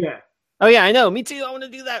 Yeah. Oh yeah, I know. Me too. I want to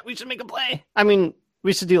do that. We should make a play. I mean,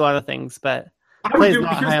 we should do a lot of things, but play's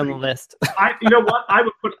not high on the list. You know what? I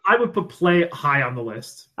would put play high on the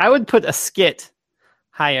list. I would put a skit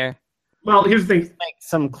higher. Well, here's the thing. Make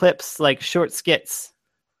some clips, like short skits.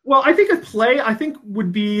 Well, I think a play,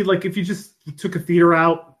 would be like if you just took a theater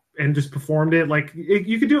out and just performed it. Like,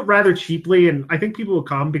 you could do it rather cheaply, and I think people will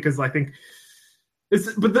come because I think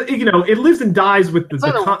it lives and dies with the.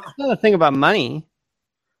 It's not a thing about money.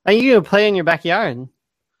 Are you gonna play in your backyard?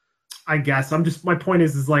 I guess my point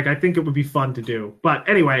is like, I think it would be fun to do. But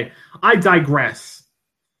anyway, I digress.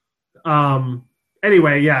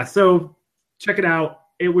 Anyway, yeah. So check it out.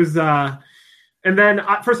 It was, and then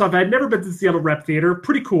first off, I had never been to the Seattle Rep Theater.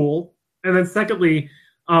 Pretty cool. And then secondly,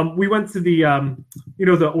 we went to the,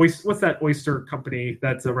 the what's that oyster company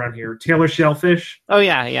that's around here? Taylor Shellfish. Oh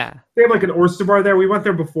yeah, yeah. They have like an oyster bar there. We went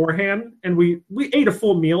there beforehand, and we ate a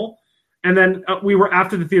full meal. And then we were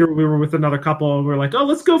after the theater. We were with another couple, and we were like, "Oh,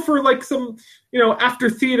 let's go for like some,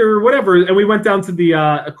 after theater, whatever." And we went down to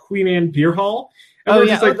the Queen Anne Beer Hall. And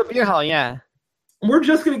the beer hall, yeah. We're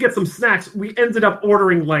just gonna get some snacks. We ended up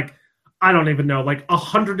ordering like, I don't even know, like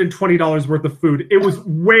 $120 worth of food. It was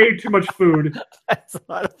way too much food. That's a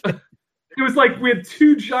lot of food. It was like we had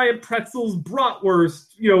 2 giant pretzels, bratwurst,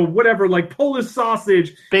 whatever, like Polish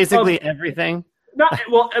sausage, basically everything.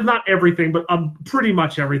 Not everything, but pretty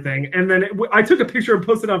much everything. And then I took a picture and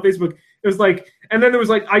posted it on Facebook. It was like, and then there was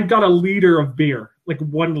like, I got a liter of beer, like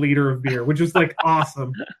 1 liter of beer, which was like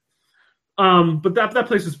awesome. But that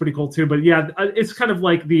place was pretty cool too. But yeah, it's kind of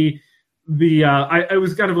like I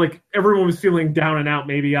was kind of like, everyone was feeling down and out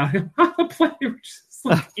maybe on the play. We just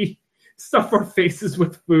like stuff our faces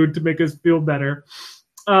with food to make us feel better.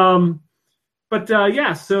 But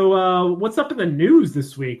yeah, so what's up in the news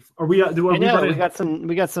this week? Are we? We got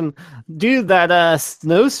some dude, that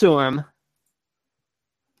snowstorm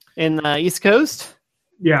in the East Coast.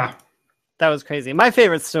 Yeah, that was crazy. My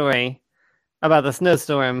favorite story about the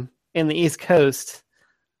snowstorm in the East Coast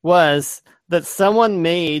was that someone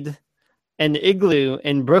made an igloo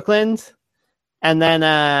in Brooklyn and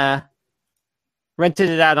then rented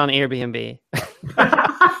it out on Airbnb.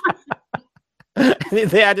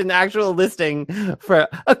 They had an actual listing for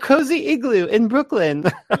a cozy igloo in Brooklyn.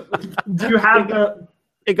 Do you have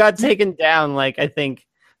it got taken down, like, I think,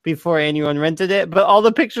 before anyone rented it, but all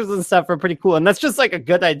the pictures and stuff are pretty cool, and that's just like a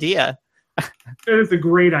good idea. It is a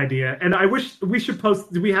great idea, and I wish we should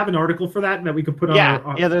post. Do we have an article for that we could put on?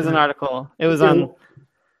 Yeah, there's an article. It was on.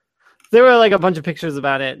 There were like a bunch of pictures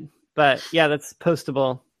about it, but yeah, that's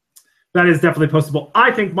postable. That is definitely postable.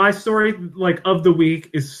 I think my story, like, of the week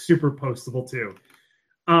is super postable too.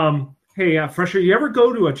 Hey, Fresher, you ever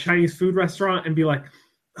go to a Chinese food restaurant and be like,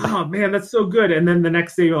 "Oh man, that's so good," and then the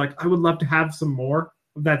next day you're like, "I would love to have some more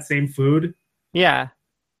of that same food." Yeah.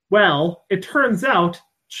 Well, it turns out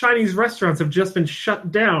Chinese restaurants have just been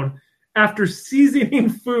shut down after seasoning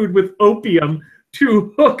food with opium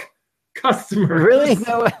to hook customers. Really?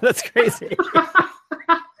 No, that's crazy.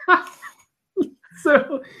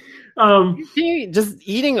 So, can you just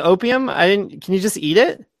eating opium? Can you just eat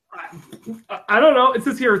it? I don't know. It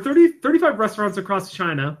says here 35 restaurants across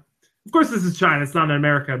China. Of course, this is China. It's not in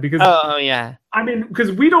America because. Oh yeah. I mean,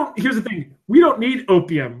 because we don't. Here's the thing: we don't need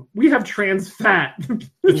opium. We have trans fat.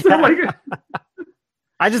 Yeah.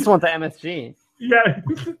 I just want the MSG. Yeah.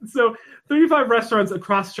 So 35 restaurants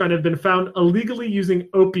across China have been found illegally using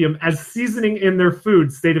opium as seasoning in their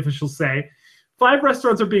food, state officials say. 5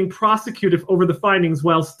 restaurants are being prosecuted over the findings,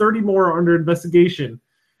 whilst 30 more are under investigation,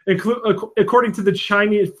 according to the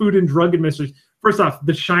Chinese Food and Drug Administration. First off,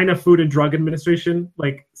 the China Food and Drug Administration,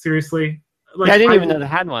 like, seriously? Like, yeah, I didn't even know they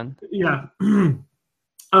had one. Yeah.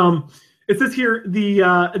 It says here,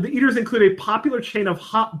 the eaters include a popular chain of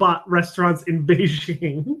hot pot restaurants in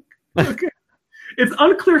Beijing. Okay. It's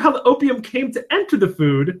unclear how the opium came to enter the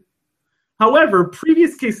food. However,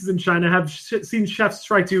 previous cases in China have seen chefs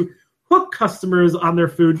try to hook customers on their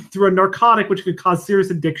food through a narcotic which could cause serious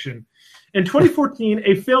addiction. In 2014,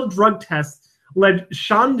 a failed drug test led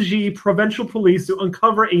Shanxi provincial police to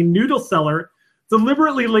uncover a noodle seller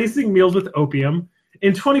deliberately lacing meals with opium.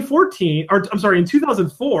 In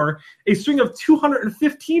 2004, a string of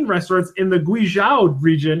 215 restaurants in the Guizhou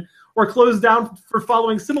region were closed down for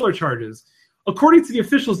following similar charges. According to the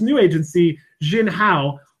official's new agency,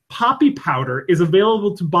 Jinhao, poppy powder is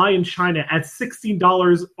available to buy in China at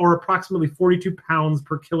 $16 or approximately 42 pounds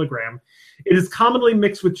per kilogram. It is commonly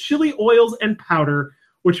mixed with chili oils and powder,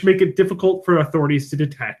 which make it difficult for authorities to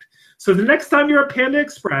detect. So the next time you're at Panda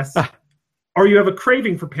Express, or you have a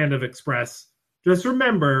craving for Panda Express, just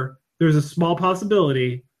remember there's a small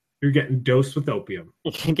possibility you're getting dosed with opium.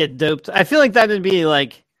 You can get doped. I feel like that would be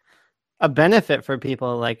like a benefit for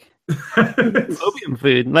people, like opium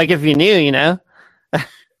food. Like if you knew, you know?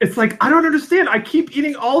 It's like, I don't understand. I keep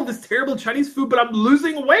eating all of this terrible Chinese food, but I'm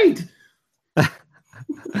losing weight.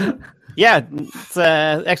 Yeah, it's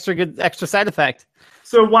extra side effect.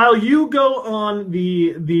 So while you go on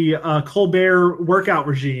the Colbert workout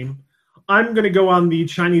regime, I'm going to go on the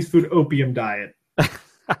Chinese food opium diet.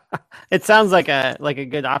 It sounds like a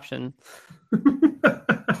good option.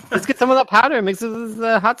 Just get some of that powder, mix it with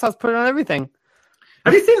hot sauce, put it on everything.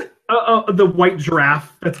 Have you seen the white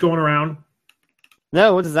giraffe that's going around?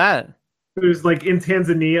 No, what is that? It was like in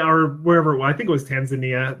Tanzania or wherever it was. I think it was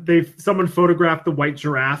Tanzania. Someone photographed the white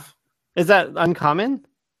giraffe. Is that uncommon?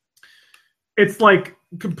 It's like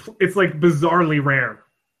bizarrely rare.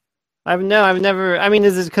 I've never. I mean,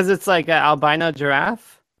 is it because it's like an albino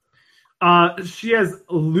giraffe? She has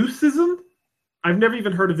leucism. I've never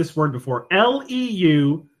even heard of this word before.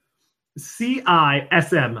 Leucism.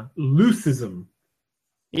 Leucism.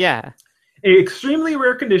 Yeah. An extremely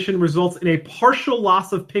rare condition results in a partial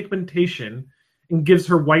loss of pigmentation and gives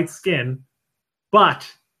her white skin,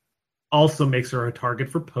 but also makes her a target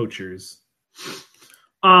for poachers.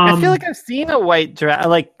 I feel like I've seen a white giraffe,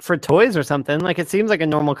 like for toys or something. Like it seems like a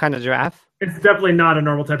normal kind of giraffe. It's definitely not a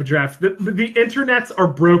normal type of giraffe. The internets are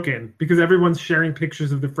broken because everyone's sharing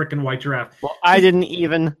pictures of the freaking white giraffe. Well, I didn't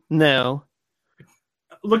even know.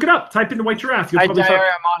 Look it up. Type in white giraffe. I'm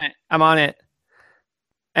on it. I'm on it.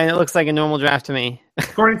 And it looks like a normal giraffe to me.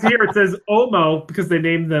 According to here, it says Omo, because they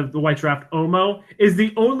named the white giraffe Omo, is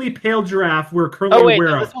the only pale giraffe we're currently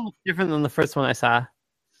aware of. This one looks different than the first one I saw.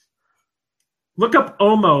 Look up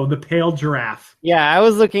Omo, the pale giraffe. Yeah, I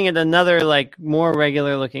was looking at another, like, more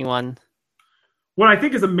regular-looking one. What I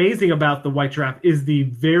think is amazing about the white giraffe is the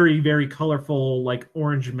very, very colorful, like,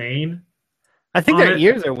 orange mane. I think their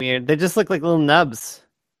ears are weird. They just look like little nubs.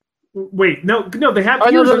 Wait, no, they have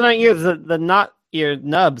ears. No, they're not ears. The not ear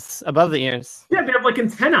nubs above the ears. Yeah, they have, like,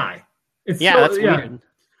 antennae. That's weird.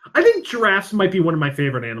 I think giraffes might be one of my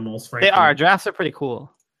favorite animals, frankly. They are. Giraffes are pretty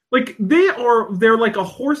cool. Like, they're like a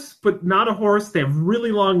horse, but not a horse. They have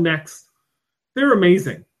really long necks. They're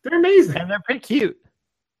amazing. And they're pretty cute.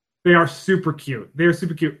 They are super cute. They're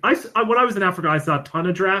super cute. When I was in Africa, I saw a ton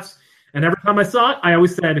of giraffes, and every time I saw it, I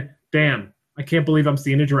always said, damn, I can't believe I'm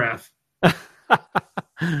seeing a giraffe.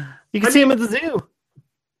 You can see them at the zoo.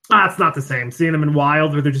 It's not the same. Seeing them in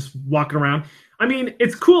wild where they're just walking around. I mean,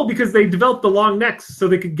 it's cool because they developed the long necks so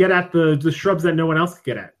they could get at the shrubs that no one else could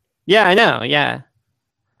get at. Yeah, I know. Yeah.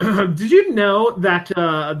 Did you know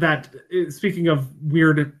that speaking of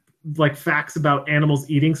weird like facts about animals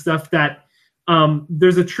eating stuff, that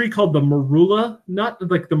there's a tree called the marula nut,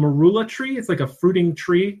 like the marula tree. It's like a fruiting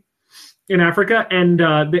tree in Africa, and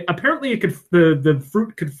apparently the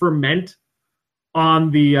fruit could ferment on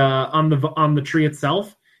the tree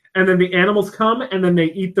itself, and then the animals come and then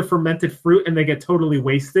they eat the fermented fruit and they get totally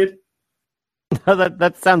wasted.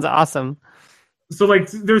 That sounds awesome. So,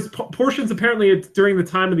 like, there's portions, apparently, it's during the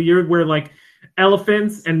time of the year where, like,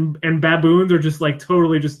 elephants and baboons are just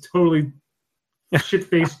totally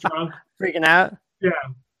shit-faced drunk. Freaking out? Yeah.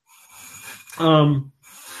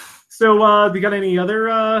 So, do you got any other,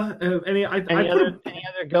 any other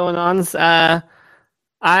going-ons? The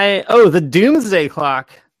Doomsday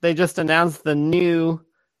Clock. They just announced the new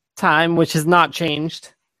time, which has not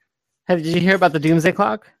changed. Did you hear about the Doomsday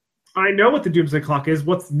Clock? I know what the Doomsday Clock is.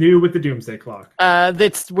 What's new with the Doomsday Clock?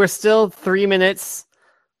 We're still 3 minutes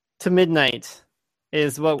to midnight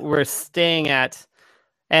is what we're staying at.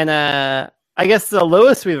 And I guess the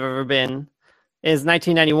lowest we've ever been is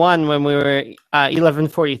 1991 when we were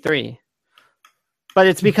 11:43. But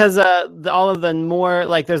it's because all of the more,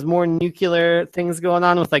 like, there's more nuclear things going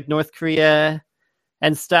on with, like, North Korea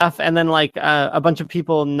and stuff. And then, like, a bunch of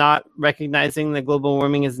people not recognizing that global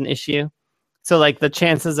warming is an issue. So like the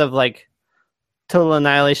chances of like total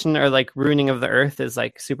annihilation or like ruining of the Earth is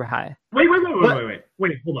like super high. Wait,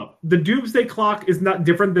 hold up. The doomsday clock is not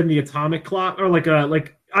different than the atomic clock, or like I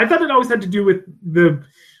thought it always had to do with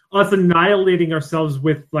us annihilating ourselves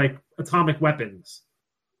with like atomic weapons.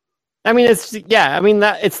 I mean,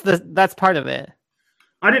 that's part of it.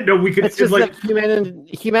 I didn't know we could. It's just like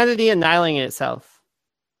humanity annihilating itself.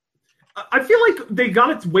 I feel like they got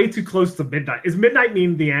it way too close to midnight. Is midnight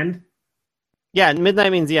mean the end? Yeah,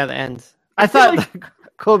 midnight means the end. I thought like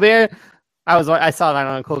Colbert. I saw that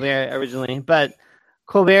on Colbert originally, but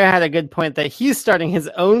Colbert had a good point that he's starting his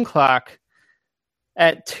own clock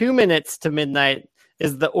at 2 minutes to midnight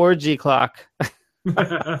is the orgy clock.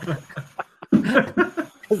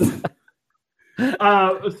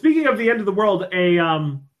 Speaking of the end of the world,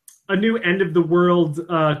 a new end of the world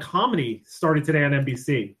comedy started today on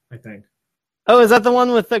NBC, I think. Oh, is that the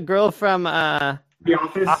one with the girl from The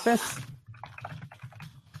Office?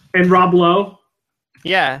 And Rob Lowe?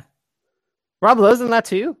 Yeah. Rob Lowe's in that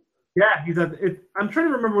too? Yeah, he's at it. I'm trying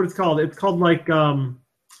to remember what it's called. It's called like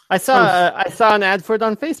I saw an ad for it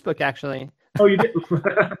on Facebook actually. Oh, you did?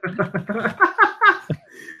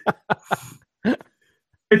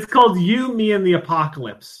 It's called You, Me, and the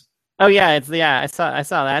Apocalypse. Oh yeah, I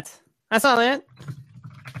saw that.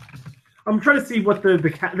 I'm trying to see what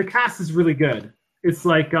the cast is really good. It's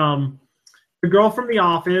like the girl from The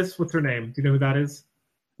Office. What's her name? Do you know who that is?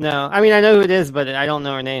 No, I mean I know who it is, but I don't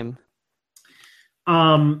know her name.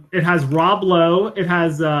 It has Rob Lowe. It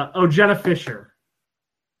has Jenna Fisher.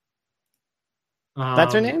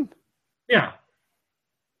 That's her name? Yeah,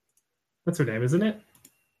 that's her name, isn't it?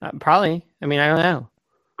 Probably. I mean, I don't know.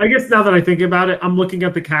 I guess now that I think about it, I'm looking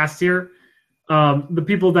at the cast here. The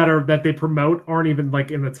people that they promote aren't even like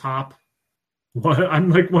in the top. I'm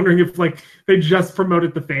like wondering if like they just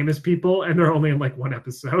promoted the famous people and they're only in like one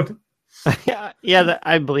episode. yeah,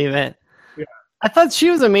 I believe it. Yeah. I thought she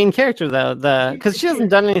was a main character though, because she hasn't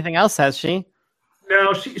done anything else, has she?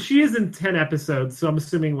 No, she is in 10 episodes, so I'm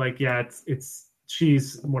assuming like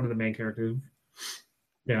she's one of the main characters.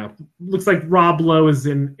 Yeah, looks like Rob Lowe is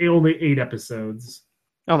in only 8 episodes.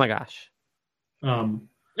 Oh my gosh.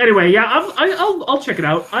 Anyway, yeah, I'll check it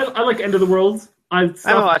out. I like End of the World. I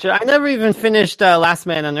watch it. I never even finished Last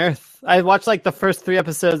Man on Earth. I watched like the first 3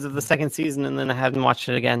 episodes of the second season, and then I haven't watched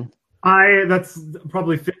it again. That's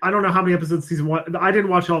probably. I don't know how many episodes season 1. I didn't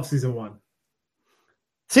watch all of season 1.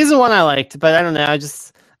 Season 1 I liked, but I don't know. I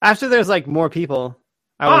just after there's like more people,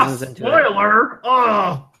 I wasn't into it. Spoiler!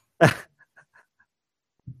 Oh,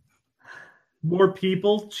 more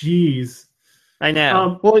people. Jeez. I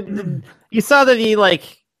know. Well, you saw that he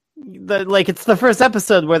it's the first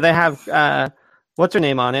episode where they have what's her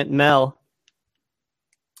name on it, Mel.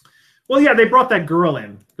 Well, yeah, they brought that girl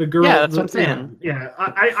in. The girl. Yeah, that's what I'm saying. Yeah,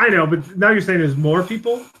 I know, but now you're saying there's more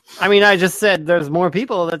people. I mean, I just said there's more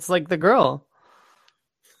people. That's like the girl.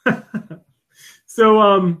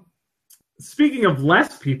 So, speaking of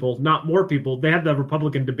less people, not more people, they had the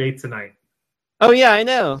Republican debate tonight. Oh yeah, I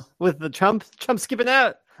know. With the Trump skipping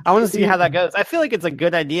out. I want to see how that goes. I feel like it's a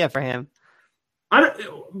good idea for him. I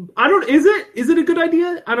don't. Is it a good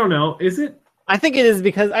idea? I don't know. Is it? I think it is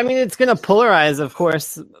because I mean it's going to polarize, of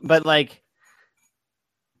course, but like,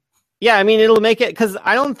 yeah, I mean it'll make it because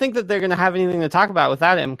I don't think that they're going to have anything to talk about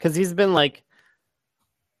without him because he's been like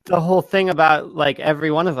the whole thing about like every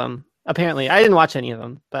one of them. Apparently, I didn't watch any of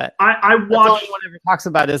them, but I watched. All anyone ever talks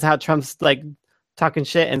about is how Trump's like talking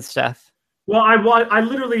shit and stuff. Well,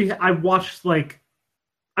 I watched like.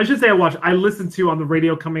 I should say I listened to on the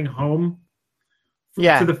radio coming home.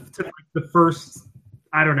 Yeah. To the first,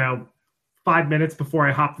 I don't know, 5 minutes before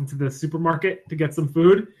I hopped into the supermarket to get some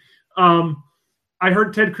food. I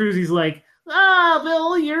heard Ted Cruz. He's like,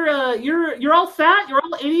 Bill, you're all fat. You're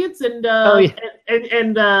all idiots. And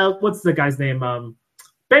and what's the guy's name?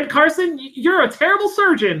 Ben Carson. You're a terrible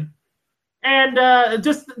surgeon. And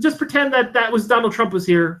just pretend that was Donald Trump was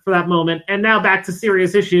here for that moment. And now back to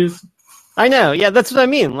serious issues. I know. Yeah, that's what I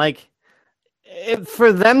mean. Like,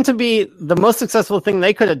 for them to be the most successful thing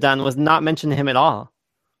they could have done was not mention him at all.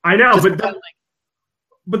 I know,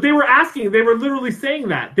 but they were asking. They were literally saying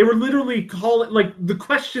that. They were literally calling like the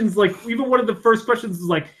questions. Like even one of the first questions was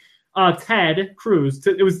like, Ted Cruz.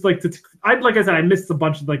 It was like like I said, I missed a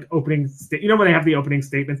bunch of like opening. You know when they have the opening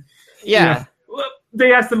statements. Yeah. You know,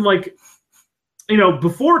 they asked him like. You know,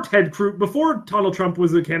 before Donald Trump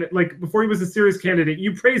was a candidate, like before he was a serious candidate,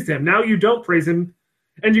 you praised him. Now you don't praise him,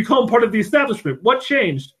 and you call him part of the establishment. What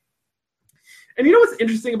changed? And you know what's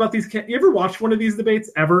interesting about these? You ever watched one of these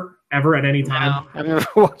debates ever at any time?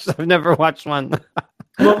 No, I've never watched one.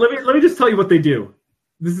 Well, let me just tell you what they do.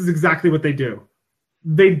 This is exactly what they do.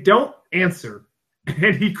 They don't answer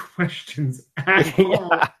any questions at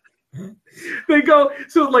all. They go,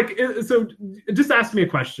 so just ask me a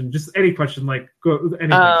question, just any question, like go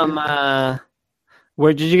anything.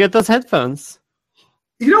 Where did you get those headphones?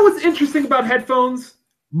 You know what's interesting about headphones?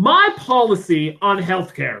 My policy on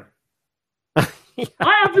healthcare. Yeah.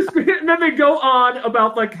 I have this, and then they go on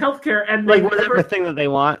about like healthcare and like whatever thing that they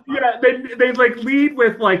want. Yeah, they like lead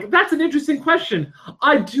with like, that's an interesting question.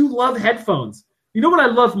 I do love headphones. You know what I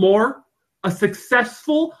love more? A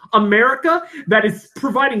successful America that is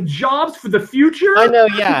providing jobs for the future. I know,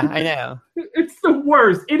 yeah, I know. It's the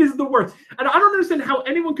worst. It is the worst. And I don't understand how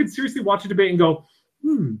anyone could seriously watch a debate and go,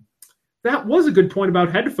 that was a good point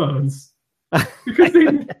about headphones. Because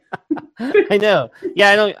I know.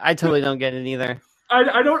 Yeah, I totally don't get it either.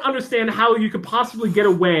 I don't understand how you could possibly get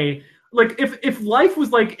away. Like if life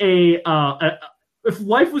was like if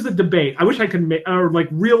life was a debate, I wish I could make, or like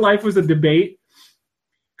real life was a debate,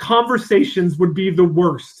 conversations would be the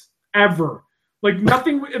worst ever. Like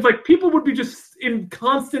nothing, like people would be just in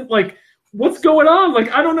constant like, what's going on?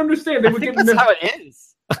 Like I don't understand. They would get that's how it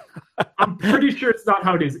is. I'm pretty sure it's not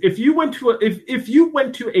how it is. If you went to if you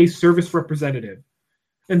went to a service representative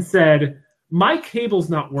and said, my cable's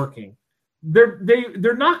not working, they're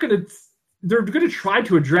gonna try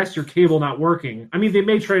to address your cable not working. I mean, they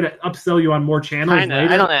may try to upsell you on more channels later.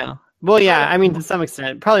 I don't know. Well, yeah, I mean, to some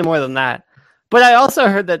extent, probably more than that. But I also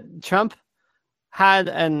heard that Trump had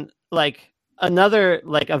another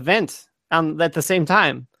event at the same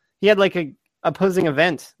time. He had like a opposing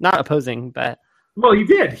event, not opposing, but well, he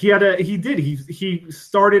did. He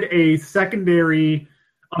started a secondary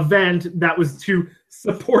event that was to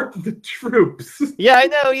support the troops. Yeah, I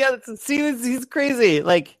know. Yeah, see, he's crazy.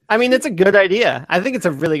 Like, I mean, it's a good idea. I think it's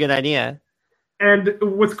a really good idea. And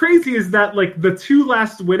what's crazy is that like the two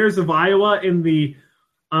last winners of Iowa in the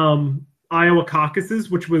Iowa caucuses,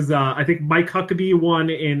 which was I think Mike Huckabee won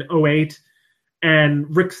in 2008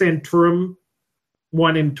 and Rick Santorum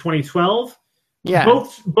won in 2012. Yeah,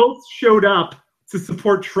 both showed up to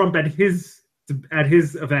support Trump at his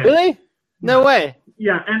event. Really? No way.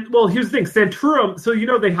 Yeah, and well, here's the thing, Santorum. So you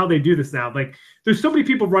know how they do this now. Like, there's so many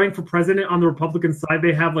people running for president on the Republican side.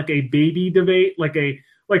 They have like a baby debate, like a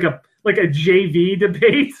JV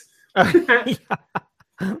debate.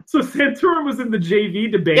 So Santorum was in the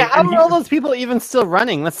JV debate. Yeah, how are all those people even still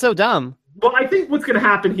running? That's so dumb. Well, I think what's going to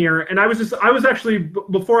happen here, and I was actually,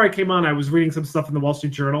 before I came on, I was reading some stuff in the Wall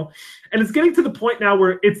Street Journal, and it's getting to the point now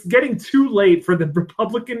where it's getting too late for the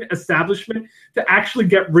Republican establishment to actually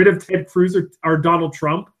get rid of Ted Cruz or Donald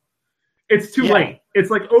Trump. It's too late. It's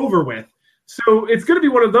like over with. So it's going to be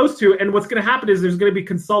one of those two, and what's going to happen is there's going to be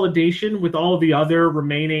consolidation with all the other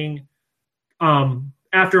remaining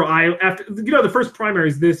after the first primary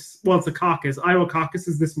is it's a caucus. Iowa caucus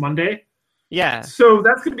is this Monday. Yeah. So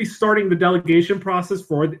that's going to be starting the delegation process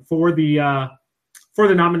for the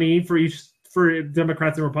nominee for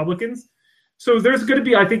Democrats and Republicans. So there's going to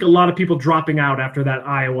be, I think, a lot of people dropping out after that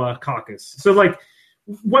Iowa caucus. So like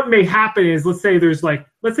what may happen is let's say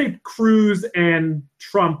Cruz and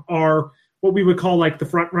Trump are what we would call like the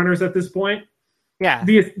front runners at this point. Yeah.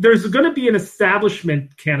 There's going to be an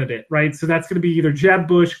establishment candidate, right? So that's going to be either Jeb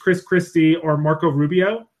Bush, Chris Christie, or Marco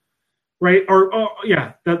Rubio. Right?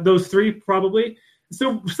 Those three probably.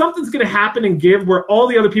 So something's going to happen and give where all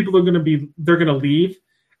the other people are going to leave.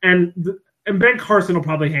 And Ben Carson will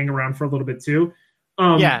probably hang around for a little bit too.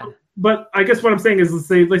 But I guess what I'm saying is,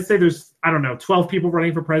 let's say there's, 12 people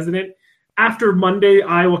running for president. After Monday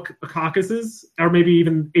Iowa caucuses, or maybe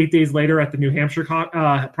even 8 days later at the New Hampshire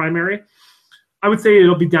primary, I would say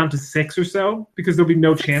it'll be down to 6 or so because there'll be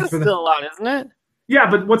no chance for them. Still a lot, isn't it? Yeah,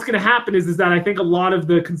 but what's going to happen is that I think a lot of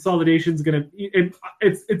the consolidation is going to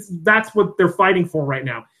that's what they're fighting for right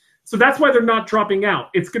now. So that's why they're not dropping out.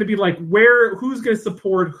 It's going to be like who's going to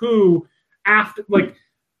support who after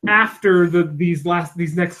these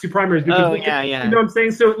next two primaries. Because you know what I'm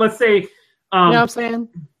saying? So let's say you know what I'm saying?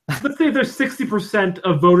 Let's say there's 60%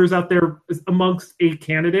 of voters out there amongst 8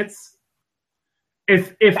 candidates.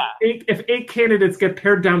 If 8 candidates get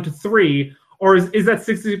pared down to 3. Or is that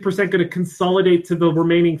 60% going to consolidate to the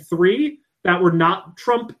remaining 3 that were not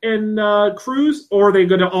Trump and Cruz? Or are they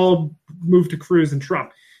going to all move to Cruz and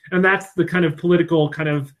Trump? And that's the kind of political kind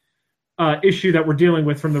of issue that we're dealing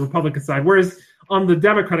with from the Republican side. Whereas on the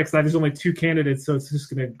Democratic side, there's only 2 candidates, so it's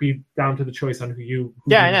just going to be down to the choice on who you.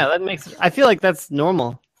 I know. I feel like that's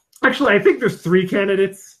normal. Actually, I think there's 3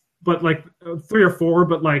 candidates, but like 3 or 4,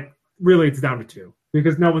 but like really it's down to 2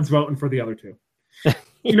 because no one's voting for the other 2.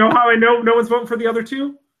 You know how I know no one's voting for the other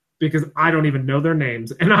 2? Because I don't even know their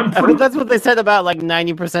names, and but that's what they said about like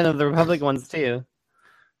 90% of the Republican ones too.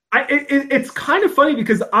 It's kind of funny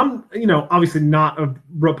because I'm, obviously not a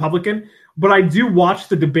Republican, but I do watch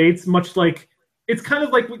the debates. Much like it's kind of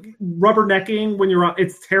like rubbernecking when you're on.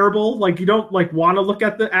 It's terrible. Like you don't like want to look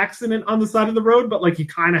at the accident on the side of the road, but like you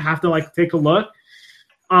kind of have to like take a look.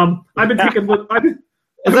 I've been taking.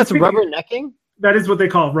 That's rubbernecking. That is what they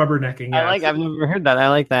call rubbernecking. Yeah. I've never heard that. I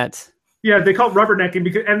like that. Yeah, they call it rubbernecking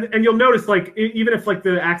because, and you'll notice like even if like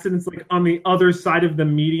the accident's like on the other side of the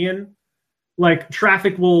median. Like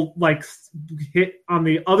traffic will like hit on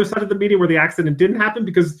the other side of the median where the accident didn't happen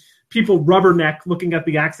because people rubberneck looking at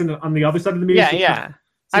the accident on the other side of the median. Yeah. So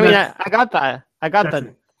I mean, I got that. I got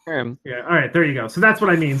that term. Yeah. All right. There you go. So that's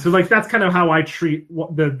what I mean. So like that's kind of how I treat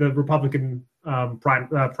the Republican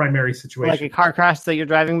primary situation. Like a car crash that you're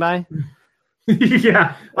driving by.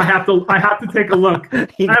 Yeah, I have to take a look.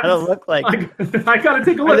 You gotta look like. I gotta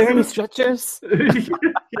take a look. Are there any stretchers?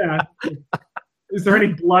 Yeah. Is there any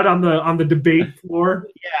blood on the debate floor?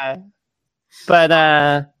 Yeah, but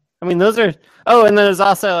I mean, those are. Oh, and there's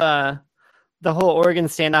also the whole Oregon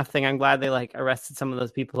standoff thing. I'm glad they like arrested some of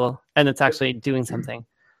those people, and it's actually doing something.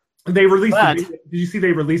 They released. Did you see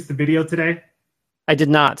they released the video today? I did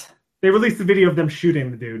not. They released the video of them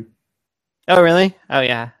shooting the dude. Oh, really? Oh,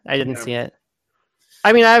 yeah. I didn't see it.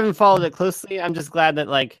 I mean, I haven't followed it closely. I'm just glad that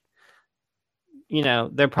like,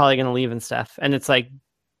 they're probably going to leave and stuff, and it's like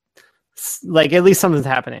at least something's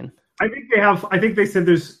happening. I think they said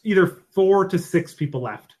there's either 4 to 6 people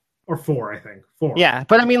left, or 4. I think 4. Yeah,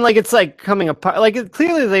 but I mean, like it's like coming apart. Like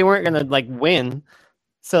clearly they weren't gonna like win,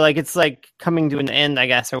 so like it's like coming to an end, I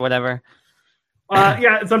guess, or whatever.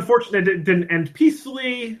 Yeah, it's unfortunate it didn't end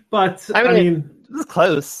peacefully, but I mean it was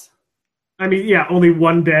close. I mean, yeah, only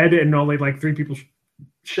 1 dead and only like 3 people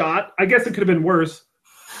shot. I guess it could have been worse.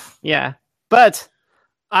 Yeah, but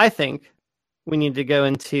I think we need to go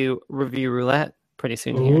into review roulette pretty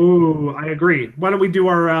soon. Ooh, I agree. Why don't we do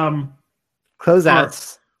our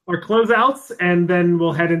closeouts? Our closeouts, and then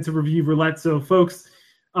we'll head into review roulette. So, folks,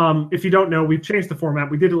 if you don't know, we've changed the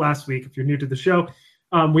format. We did it last week. If you're new to the show,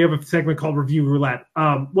 we have a segment called review roulette.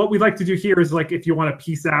 What we like to do here is like if you want to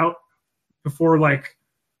peace out before we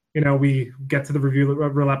get to the review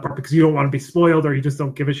roulette part because you don't want to be spoiled or you just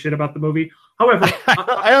don't give a shit about the movie. However,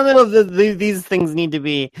 I don't know if these things need to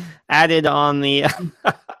be added on the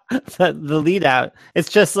the lead out. It's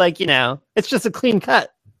just like, it's just a clean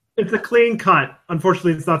cut. It's a clean cut.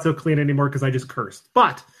 Unfortunately, it's not so clean anymore because I just cursed.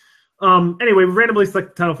 But anyway, we randomly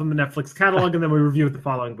select the title from the Netflix catalog and then we review it the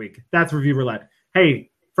following week. That's review roulette.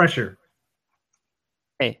 Hey, Fresher.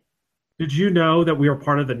 Hey. Did you know that we are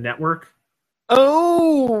part of the network?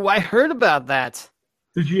 Oh, I heard about that.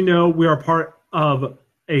 Did you know we are part of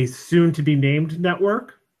a soon-to-be-named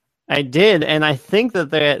network? I did, and I think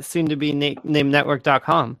that they're at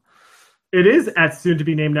soon-to-be-named-network.com. It is at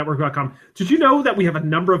soon-to-be-named-network.com. Did you know that we have a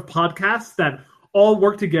number of podcasts that all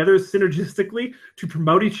work together synergistically to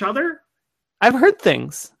promote each other? I've heard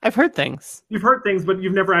things. You've heard things, but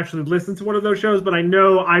you've never actually listened to one of those shows, but I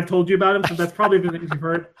know I've told you about them, so that's probably the things you've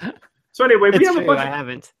heard. So anyway, we have a bunch I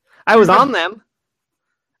haven't. I was on them.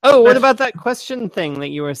 Oh, what about that question thing that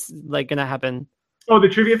you were like going to happen? Oh, the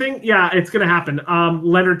trivia thing? Yeah, it's going to happen.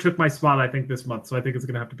 Leonard took my spot, I think, this month, so I think it's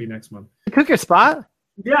going to have to be next month. He took your spot?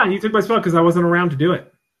 Yeah, he took my spot because I wasn't around to do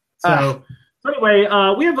it. So anyway,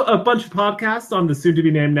 we have a bunch of podcasts on the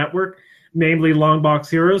soon-to-be-named network, namely Longbox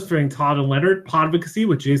Heroes featuring Todd and Leonard, Podvocacy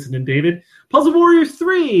with Jason and David, Puzzle Warriors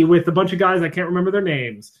 3 with a bunch of guys I can't remember their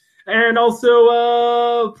names, and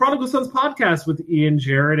also Prodigal Sons Podcast with Ian,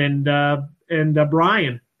 Jared, and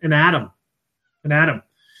Brian and Adam.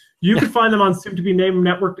 You can find them on Soon to Be Named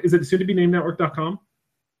Network. Is it soon-to-be-named-network.com?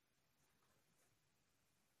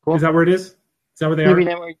 Cool. Is that where it is? Is that where they are?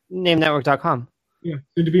 Named-network.com. Yeah,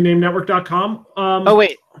 soon-to-be-named-network.com. Oh,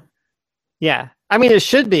 wait. Yeah. I mean, it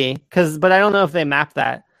should be, but I don't know if they map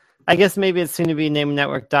that. I guess maybe it's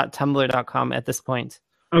soon-to-be-named-network.tumblr.com at this point.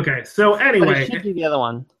 Okay, so anyway. But it should be the other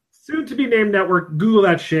one. Soon-to-be-named network, Google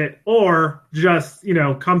that shit, or just,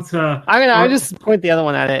 come to... I'll just point the other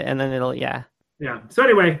one at it, and then it'll, yeah. Yeah, so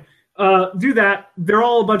anyway, do that. They're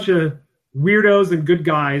all a bunch of weirdos and good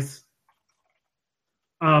guys.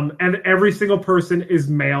 And every single person is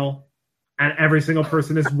male, and every single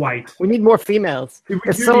person is white. We need more females.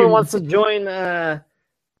 If someone wants to join the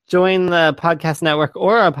podcast network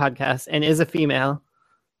or our podcast and is a female,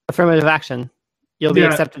 affirmative action. You'll be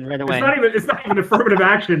accepted right away. It's not even affirmative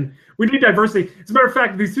action. We need diversity. As a matter of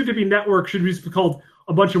fact, the soon-to-be network should just be called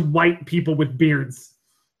a bunch of white people with beards.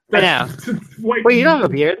 Wait, you don't have a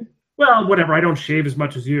beard? Well, whatever. I don't shave as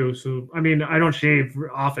much as you. So, I mean, I don't shave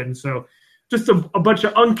often. So, just a bunch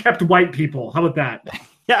of unkept white people. How about that?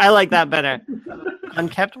 Yeah, I like that better.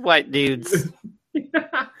 Unkept white dudes.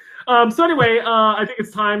 So anyway, I think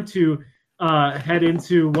it's time to head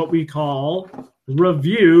into what we call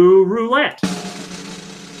review roulette.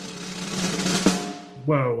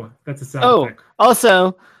 Whoa, that's a sound effect.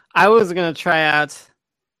 Also, I was gonna try out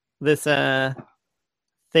this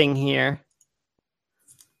thing here.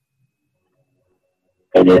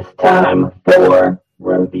 It is time for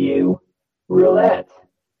review roulette.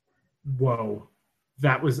 Whoa,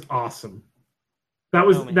 that was awesome. That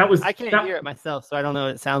was. I can't hear it myself, so I don't know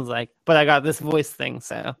what it sounds like. But I got this voice thing,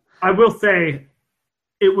 so I will say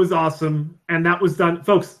it was awesome, and that was done,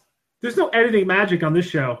 folks. There's no editing magic on this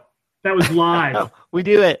show. That was live. Oh, we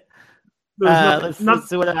do it. Let's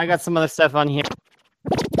see what I got. Some other stuff on here.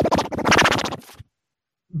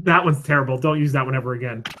 That one's terrible. Don't use that one ever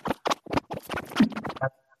again.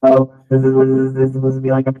 Oh, this is supposed to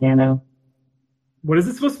be like a piano. What is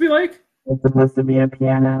it supposed to be like? It's supposed to be a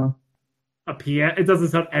piano. A piano? It doesn't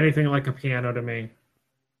sound anything like a piano to me.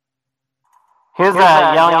 Here's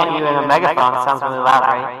yelling at you in a megaphone. It sounds really loud,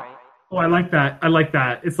 right? Oh, I like that. I like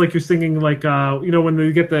that. It's like you're singing like when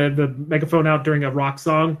they get the megaphone out during a rock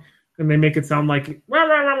song and they make it sound like rah,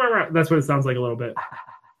 rah, rah, rah, rah. That's what it sounds like a little bit.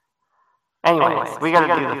 Anyways, we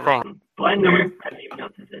gotta do the thing. Blender. I didn't even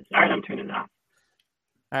notice it. Sorry, I'm turning it off.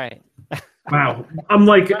 All right. Wow, I'm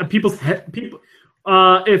like if people's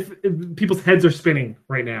heads are spinning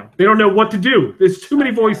right now. They don't know what to do. There's too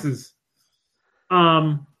many voices.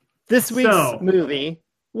 This week's movie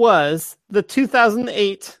was the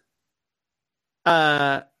 2008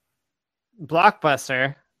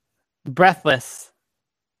 blockbuster Breathless.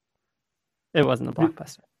 It wasn't a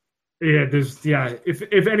blockbuster. Yeah,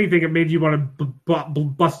 If anything, it made you want to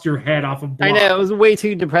bust your head off a block. I know, it was way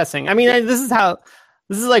too depressing. I mean, this is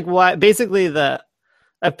like why basically the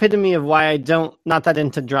epitome of why I not that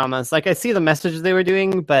into dramas. Like I see the message they were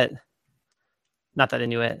doing, but not that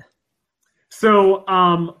into it. So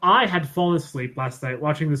I had fallen asleep last night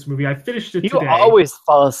watching this movie. I finished it today. You always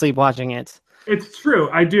fall asleep watching it. It's true,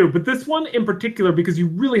 I do. But this one in particular, because you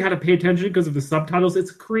really had to pay attention because of the subtitles.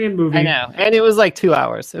 It's a Korean movie. I know. And it was like 2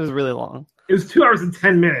 hours. It was really long. It was 2 hours and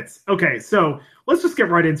 10 minutes. Okay, so let's just get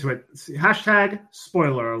right into it. Hashtag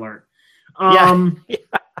spoiler alert. Yeah.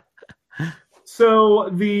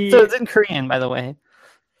 So it's in Korean, by the way.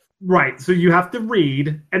 Right. So you have to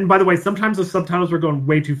read. And by the way, sometimes the subtitles were going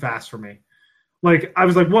way too fast for me. Like, I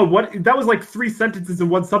was like, whoa, what? That was like 3 sentences in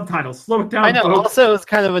one subtitle. Slow it down. I know. Folks. Also, it was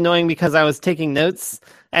kind of annoying because I was taking notes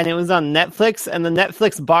and it was on Netflix and the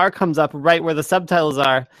Netflix bar comes up right where the subtitles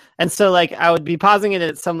are. And so, like, I would be pausing it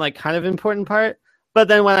at some, like, kind of important part. But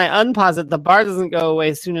then when I unpause it, the bar doesn't go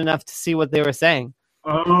away soon enough to see what they were saying.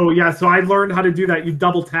 Oh, yeah. So I learned how to do that. You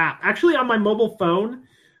double tap. Actually, on my mobile phone,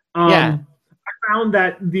 I found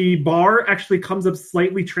that the bar actually comes up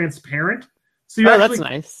slightly transparent. So that's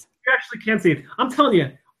nice. You actually can't see it. I'm telling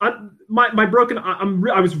you, my broken.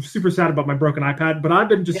 I was super sad about my broken iPad, but I've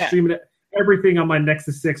been just streaming everything on my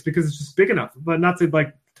Nexus 6 because it's just big enough. But not to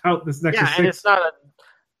like tout this Nexus 6. And it's not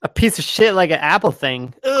a piece of shit like an Apple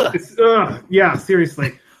thing. Ugh. Yeah,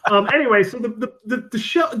 seriously. Anyway, so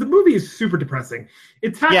the movie is super depressing.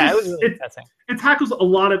 It tackles depressing. It tackles a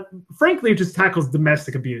lot of. Frankly, it just tackles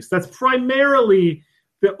domestic abuse. That's primarily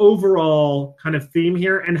the overall kind of theme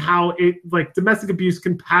here, and how it like domestic abuse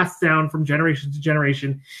can pass down from generation to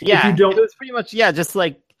generation. Yeah, if you don't, it was pretty much just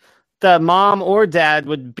like the mom or dad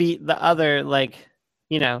would beat the other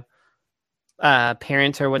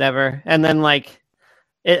parent or whatever, and then like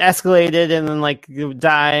it escalated, and then like you would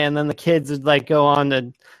die, and then the kids would like go on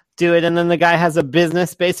to do it, and then the guy has a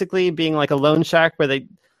business basically being like a loan shark where they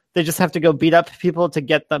just have to go beat up people to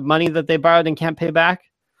get the money that they borrowed and can't pay back.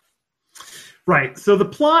 Right. So the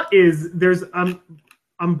plot is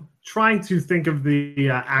I'm trying to think of the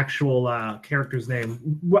actual character's name.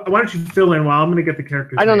 Why don't you fill in while I'm going to get the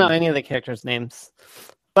character's name? I don't know any of the characters' names.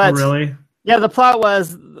 But really? Yeah, the plot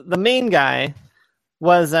was the main guy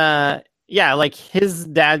was like his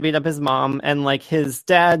dad beat up his mom, and like his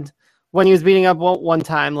dad, when he was beating up one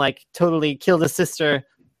time, like totally killed his sister.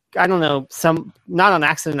 I don't know, not on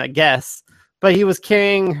accident, I guess, but he was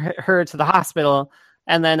carrying her to the hospital,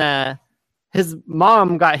 and then his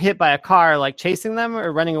mom got hit by a car, like chasing them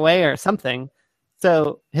or running away or something.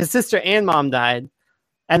 So his sister and mom died.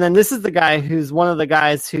 And then this is the guy who's one of the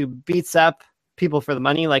guys who beats up people for the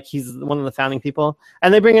money. Like he's one of the founding people.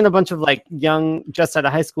 And they bring in a bunch of like young, just out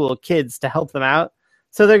of high school kids to help them out.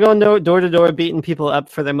 So they're going door to door, beating people up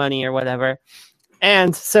for their money or whatever.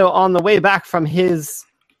 And so on the way back from this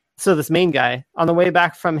main guy, on the way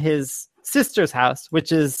back from his sister's house,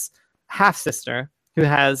 which is half sister, who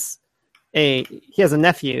has he has a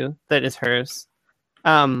nephew that is hers.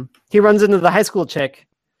 He runs into the high school chick,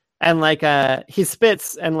 and like he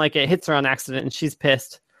spits and like it hits her on accident and she's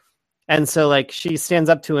pissed, and so like she stands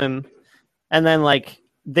up to him, and then like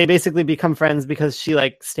they basically become friends because she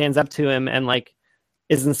like stands up to him and like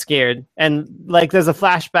isn't scared, and like there's a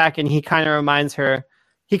flashback and she kind of reminds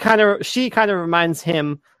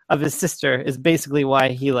him of his sister, is basically why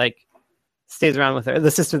he like stays around with her,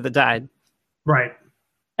 the sister that died. Right.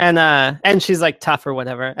 And she's like tough or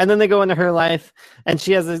whatever. And then they go into her life, and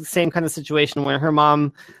she has the same kind of situation where her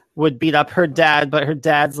mom would beat up her dad, but her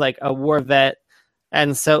dad's like a war vet.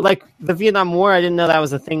 And so like the Vietnam War, I didn't know that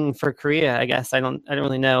was a thing for Korea, I guess. I don't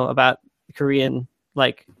really know about Korean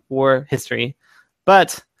like war history.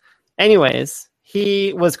 But anyways,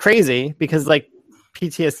 he was crazy because like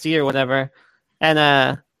PTSD or whatever.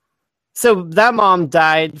 And so that mom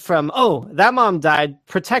died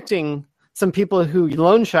protecting some people who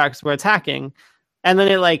loan sharks were attacking. And then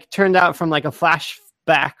it like turned out from like a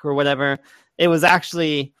flashback or whatever, it was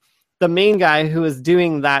actually the main guy who was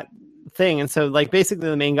doing that thing. And so like basically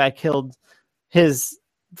the main guy killed his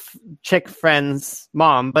chick friend's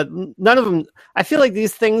mom, but none of them, I feel like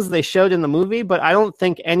these things they showed in the movie, but I don't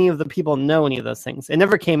think any of the people know any of those things. It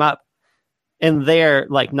never came up in their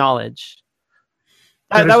like knowledge.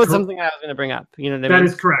 That was something I was going to bring up. You know what I mean?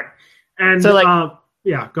 That is correct. And so like,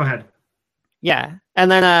 yeah, go ahead. Yeah.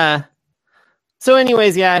 And then, so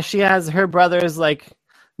anyways, yeah, she has her brothers like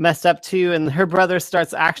messed up too. And her brother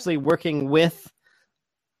starts actually working with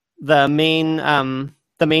the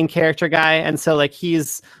main character guy. And so like,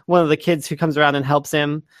 he's one of the kids who comes around and helps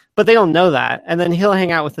him, but they don't know that. And then he'll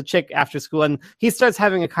hang out with the chick after school, and he starts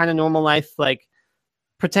having a kind of normal life, like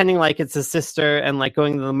pretending like it's his sister and like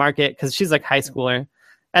going to the market, cause she's like high schooler.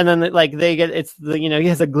 And then like he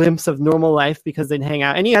has a glimpse of normal life because they'd hang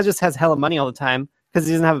out, and he just has hella money all the time because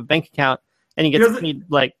he doesn't have a bank account, and he gets paid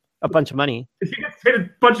like a bunch of money. He gets paid a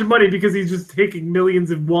bunch of money because he's just taking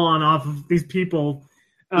millions of won off of these people.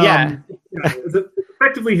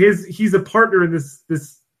 Effectively he's a partner in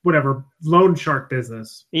this whatever loan shark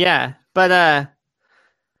business. Yeah. But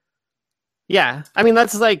yeah, I mean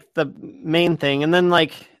that's like the main thing. And then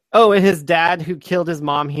like, his dad who killed his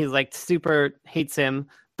mom, he's like super hates him.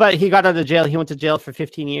 But he got out of jail. He went to jail for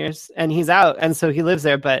 15 years and he's out. And so he lives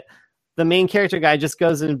there. But the main character guy just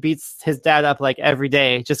goes and beats his dad up like every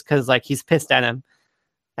day just because like he's pissed at him.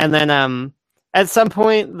 And then at some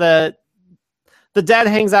point, the dad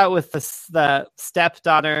hangs out with the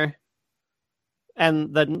stepdaughter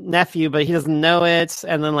and the nephew, but he doesn't know it.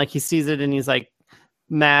 And then like he sees it and he's like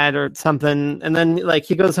mad or something. And then like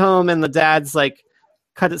he goes home and the dad's like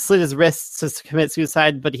slit his wrists to commit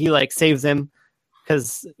suicide, but he like saves him.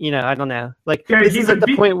 Because, I don't know. Like, this is at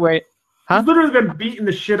the point where... He's literally been beating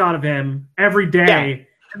the shit out of him every day. Yeah.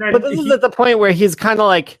 And then but this is at the point where he's kind of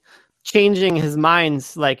like changing his mind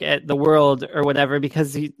like at the world or whatever,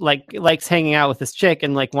 because he like likes hanging out with this chick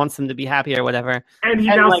and like wants him to be happy or whatever. And he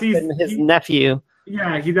now like, sees... his nephew.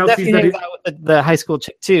 Yeah, he now sees that hangs out with the high school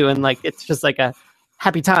chick too. And like, it's just like a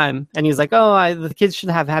happy time. And he's like, the kids should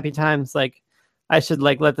have happy times. Like, I should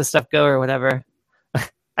like let this stuff go or whatever.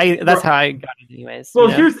 That's how I got it anyways. Well,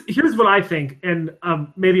 here's what I think, and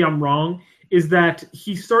maybe I'm wrong, is that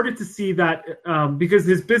he started to see that because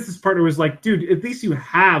his business partner was like, dude, at least you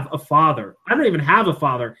have a father. I don't even have a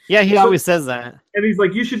father. Yeah, he always says that. And he's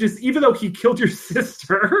like, you should just, even though he killed your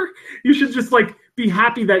sister, you should just like be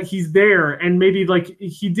happy that he's there, and maybe like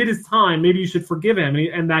he did his time. Maybe you should forgive him.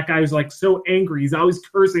 And that guy was like so angry. He's always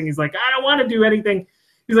cursing. He's like, I don't want to do anything.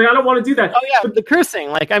 He's like, I don't want to do that. Oh yeah, but the cursing,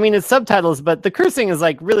 like, I mean, it's subtitles, but the cursing is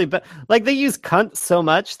like really, but like they use cunt so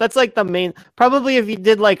much. That's like the main. Probably if you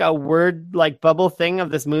did like a word like bubble thing of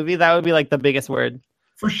this movie, that would be like the biggest word.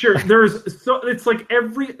 For sure, it's like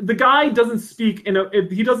the guy doesn't speak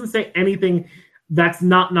he doesn't say anything that's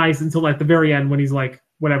not nice until like the very end when he's like,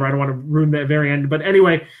 whatever. I don't want to ruin the very end, but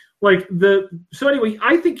anyway, anyway,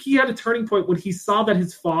 I think he had a turning point when he saw that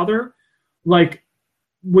his father like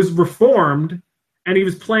was reformed. And he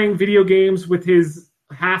was playing video games with his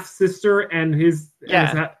half sister and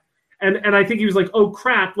and I think he was like, oh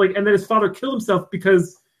crap, like, and then his father killed himself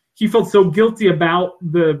because he felt so guilty about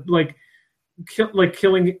the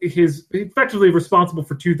killing his, effectively responsible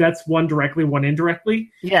for two deaths, one directly, one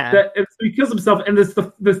indirectly. Yeah. So he kills himself, and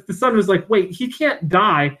the son was like, wait, he can't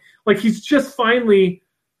die. Like he's just finally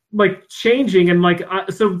like changing, and like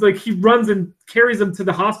so like he runs and carries him to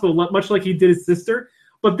the hospital, much like he did his sister.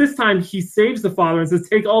 But this time he saves the father and says,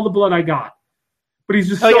 take all the blood I got. But he's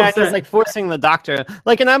just upset. He's like forcing the doctor.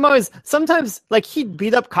 Like, and I'm always, sometimes like he'd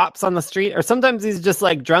beat up cops on the street, or sometimes he's just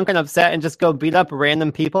like drunk and upset and just go beat up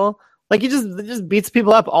random people. Like he just beats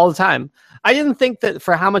people up all the time. I didn't think that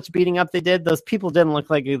for how much beating up they did, those people didn't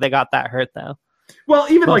look like they got that hurt though. Well,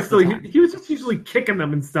 even Most like of so, the time. he was just usually kicking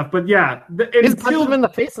them and stuff. But yeah, He's punching them in the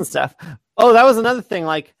face and stuff. Oh, that was another thing.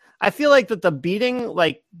 Like, I feel like that the beating,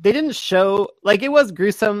 like, they didn't show, like, it was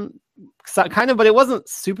gruesome, kind of, but it wasn't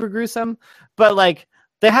super gruesome. But like,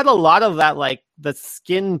 they had a lot of that, like the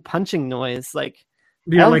skin punching noise. Like,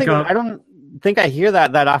 yeah, like I don't think I hear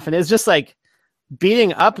that often. It's just like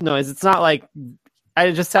beating up noise. It's not like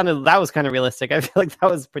I just sounded that was kind of realistic. I feel like that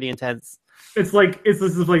was pretty intense. this is like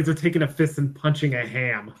they're taking a fist and punching a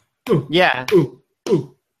ham. Ooh, Yeah. ooh,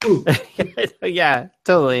 ooh, ooh. Yeah,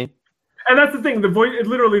 totally. And that's the thing. The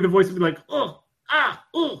voice would be like, oh, ah,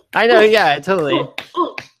 oh. I know. Yeah, totally.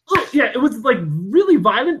 Oh. Yeah, it was like really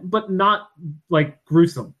violent, but not like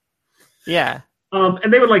gruesome. Yeah.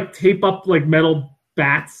 And they would like tape up like metal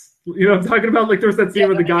bats. You know what I'm talking about? Like there was that scene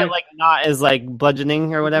with the guy like not as like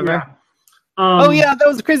bludgeoning or whatever. Yeah. Oh yeah, that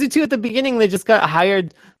was crazy too. At the beginning, they just got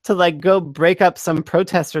hired to like go break up some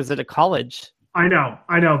protesters at a college. I know.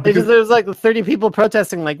 Because there was like 30 people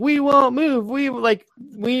protesting, like we won't move. We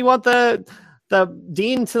want the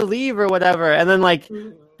dean to leave or whatever. And then like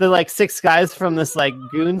the like 6 guys from this like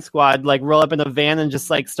goon squad like roll up in a van and just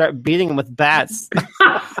like start beating them with bats.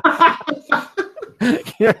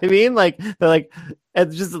 You know what I mean? Like they're like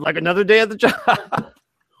it's just like another day at the job.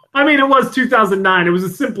 I mean, it was 2009. It was a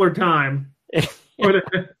simpler time.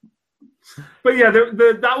 But yeah,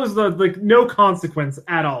 that was the like no consequence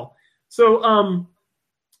at all. So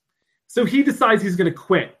he decides he's going to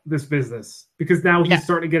quit this business because now he's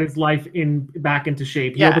starting to get his life back into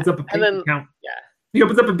shape. He opens up a bank account. Yeah. He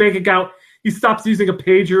opens up a bank account. He stops using a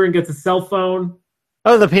pager and gets a cell phone.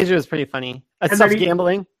 Oh, the pager is pretty funny. It stops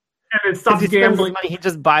gambling. And it stops gambling. Money. He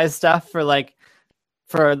just buys stuff for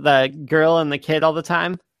the girl and the kid all the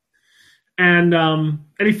time. And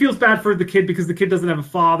he feels bad for the kid because the kid doesn't have a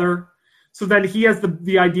father. So then he has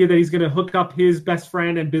the idea that he's going to hook up his best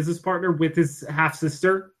friend and business partner with his half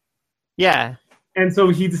sister. Yeah. And so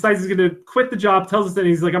he decides he's going to quit the job, tells us that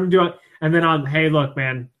he's like, I'm going to do it. And then hey, look,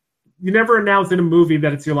 man, you never announce in a movie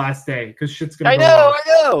that it's your last day because shit's going to go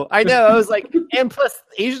wrong. I know. I was like, and plus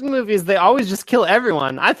Asian movies, they always just kill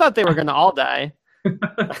everyone. I thought they were going to all die.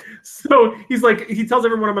 So he's like, he tells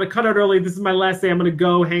everyone, I'm going to cut out early. This is my last day. I'm going to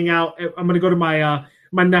go hang out. I'm going to go to my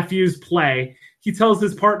nephew's play. He tells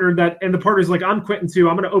his partner that, and the partner's like, I'm quitting too.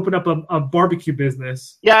 I'm going to open up a barbecue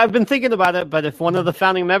business. Yeah, I've been thinking about it, but if one of the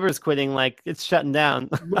founding members quitting, like, it's shutting down.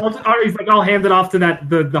 Well, he's like, I'll hand it off to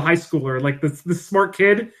the high schooler, like the smart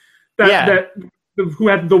kid who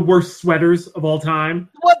had the worst sweaters of all time.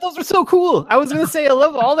 What? Those are so cool. I was going to say, I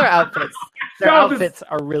love all their outfits. Their outfits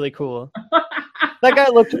are really cool. That guy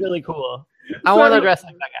looked really cool. I want to dress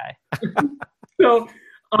like that guy. So,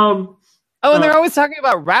 and they're always talking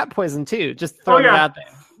about rat poison too. Just throwing it out there,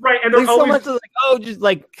 right? And they're so much like, just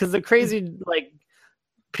like because the crazy like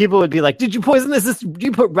people would be like, "Did you poison this? Did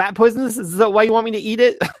you put rat poison in this? Is that why you want me to eat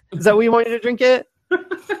it? Is that why you want me to drink it?"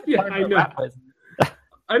 Yeah, I know.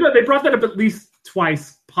 I know they brought that up at least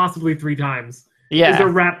twice, possibly 3 times. Yeah, is there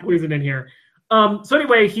rat poison in here? So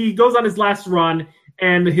anyway, he goes on his last run,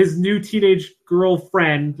 and his new teenage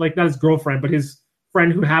girlfriend, like not his girlfriend, but his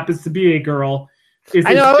friend who happens to be a girl. It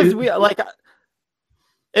was weird. Like,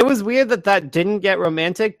 it was weird that didn't get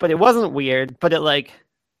romantic, but it wasn't weird. But it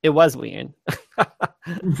was weird.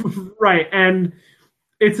 Right, and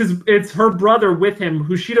it's her brother with him,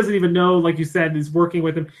 who she doesn't even know, like you said, is working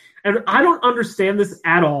with him. And I don't understand this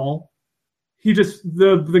at all. He just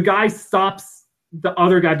the guy stops the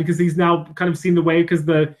other guy because he's now kind of seen the way because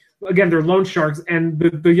they're loan sharks, and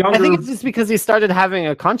the younger. I think it's just because he started having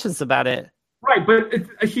a conscience about it. Right,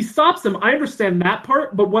 but he stops him. I understand that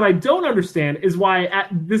part, but what I don't understand is why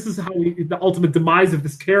this is how the ultimate demise of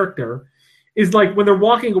this character is like when they're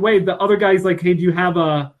walking away, the other guy's like, "Hey, do you have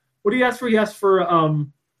what do you ask for?" He asked for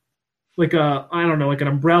like I don't know, like an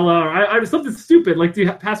umbrella or something stupid. Like, do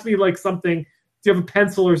you pass me like something? Do you have a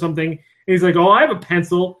pencil or something? And he's like, "Oh, I have a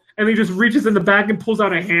pencil," and he just reaches in the bag and pulls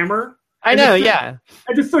out a hammer. I know, yeah.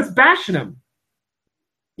 And just starts bashing him.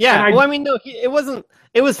 Yeah, well, I mean, no, it wasn't.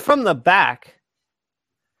 It was from the back.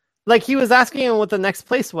 Like, he was asking him what the next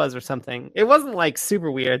place was or something. It wasn't, like,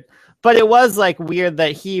 super weird. But it was, like, weird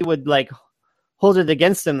that he would, like, hold it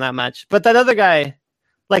against him that much. But that other guy,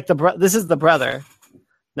 like, this is the brother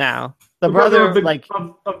now. The brother of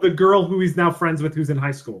the girl who he's now friends with who's in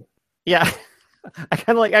high school. Yeah. I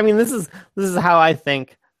kind of like, I mean, this is how I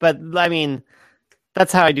think. But, I mean,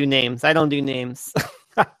 that's how I do names. I don't do names.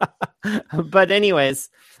 But anyways,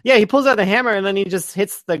 yeah, he pulls out the hammer and then he just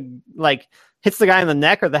hits the guy in the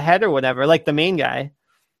neck or the head or whatever, like the main guy.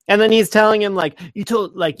 And then he's telling him you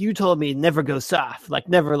told me never go soft, like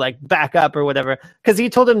never like back up or whatever, because he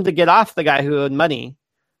told him to get off the guy who owed money.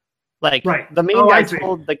 Like Right. the main Oh, I guy see.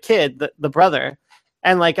 told the kid, the brother,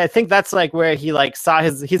 and like I think that's like where he like saw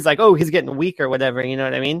he's like, oh, he's getting weak or whatever. You know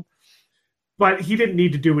what I mean? But he didn't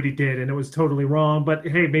need to do what he did, and it was totally wrong. But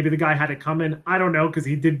hey, maybe the guy had it coming. I don't know, because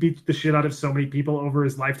he did beat the shit out of so many people over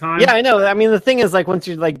his lifetime. Yeah, I know. I mean, the thing is, like, once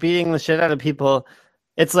you're like beating the shit out of people,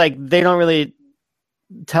 it's like they don't really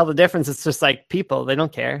tell the difference. It's just like people, they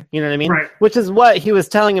don't care. You know what I mean? Right. Which is what he was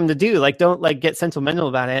telling him to do. Like, don't like get sentimental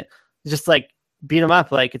about it. Just like beat him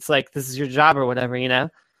up. Like it's like this is your job or whatever. You know?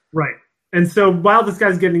 Right. And so while this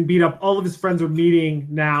guy's getting beat up, all of his friends are meeting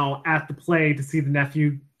now at the play to see the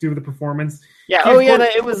nephew do the performance. Yeah. Oh, yeah.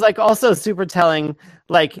 It was like also super telling.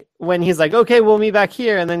 Like when he's like, "Okay, we'll meet back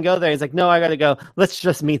here," and then go there. He's like, "No, I gotta go. Let's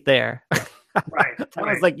just meet there." Right. I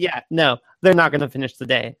was like, "Yeah, no, they're not gonna finish the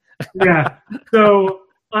day." Yeah. So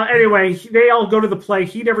anyway, they all go to the play.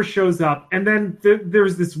 He never shows up, and then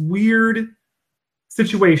there's this weird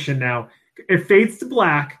situation. Now it fades to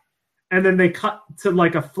black. And then they cut to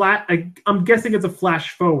like a flat. I'm guessing it's a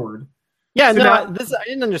flash forward. Yeah, so no, now, I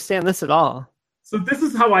didn't understand this at all. So this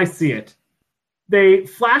is how I see it. They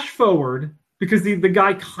flash forward because the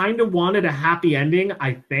guy kind of wanted a happy ending,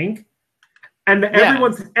 I think. And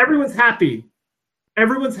everyone's happy.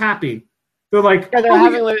 Everyone's happy. They're like, yeah, they're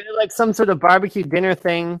having like some sort of barbecue dinner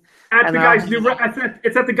thing at the guy's new.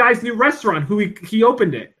 It's at the guy's new restaurant. He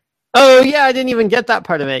opened it. Oh yeah, I didn't even get that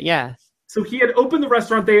part of it. Yeah. So he had opened the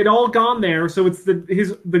restaurant. They had all gone there. So it's the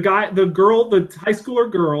girl, the high schooler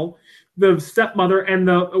girl, the stepmother, and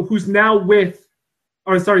the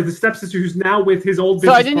stepsister who's now with his old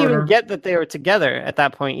business So I didn't partner. even get that they were together at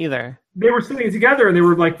that point either. They were sitting together and they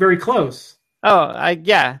were like very close. Oh,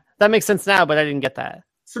 yeah, that makes sense now, but I didn't get that.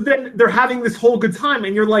 So then they're having this whole good time,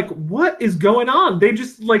 and you're like, what is going on? They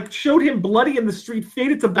just like showed him bloody in the street,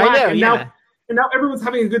 faded to black, I know, and now everyone's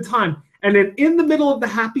having a good time. And then in the middle of the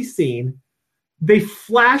happy scene, they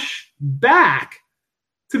flash back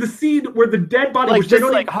to the scene where the dead body, like which they just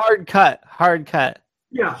don't like even, hard cut.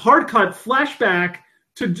 Yeah, hard cut, flashback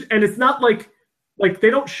to, and it's not like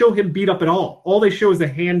they don't show him beat up at all. All they show is a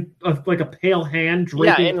hand, like a pale hand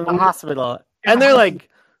draping. Yeah, in the hospital, and they're like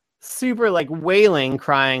super like wailing,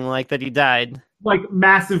 crying like that he died. Like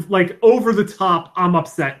massive, like over the top. I'm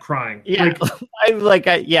upset, crying.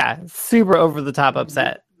 Yeah, super over the top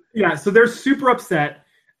upset. Yeah, so they're super upset,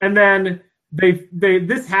 and then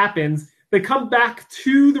this happens. They come back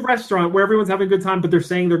to the restaurant where everyone's having a good time, but they're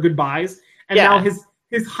saying their goodbyes. And now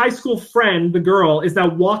his high school friend, the girl, is now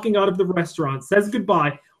walking out of the restaurant, says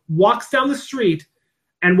goodbye, walks down the street,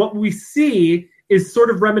 and what we see is sort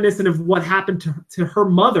of reminiscent of what happened to her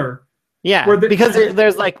mother. Yeah, because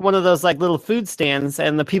there's like one of those like little food stands,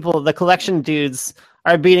 and the collection dudes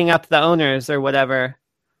are beating up the owners or whatever.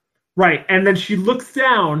 Right, and then she looks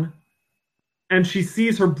down, and she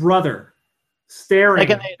sees her brother staring.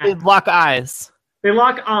 Like they lock eyes. They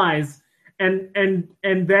lock eyes, and then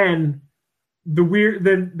then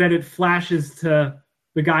it flashes to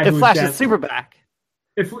the guy. It flashes super back.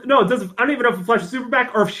 It doesn't. I don't even know if it flashes super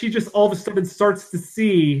back or if she just all of a sudden starts to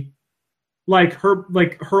see like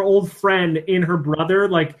her old friend in her brother,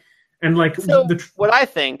 what I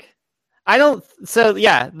think. I don't. So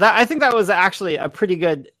yeah, I think that was actually a pretty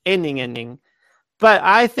good ending. But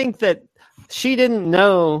I think that she didn't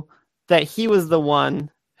know that he was the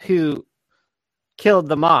one who killed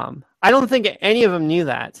the mom. I don't think any of them knew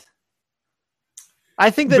that.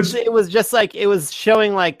 I think that it was just like it was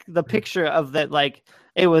showing like the picture of that, like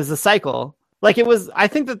it was a cycle. Like it was. I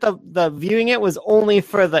think that the viewing it was only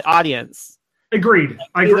for the audience. Agreed.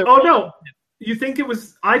 I agree. Oh no, you think it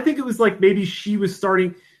was? I think it was like maybe she was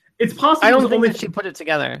starting. It's possible. I don't think that she put it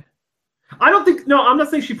together. I don't think. No, I'm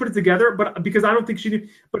not saying she put it together, but because I don't think she did.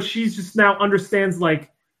 But she's just now understands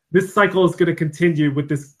like this cycle is going to continue with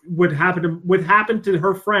this. What happened to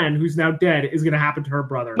her friend who's now dead is going to happen to her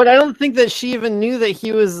brother. But I don't think that she even knew that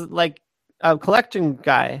he was like a collection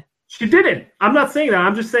guy. She didn't. I'm not saying that.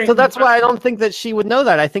 I'm just saying. So that's why I don't think that she would know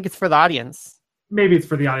that. I think it's for the audience. Maybe it's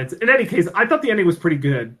for the audience. In any case, I thought the ending was pretty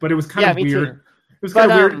good, but it was kind of weird. Too. It was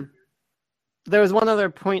kind of weird. There was one other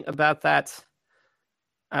point about that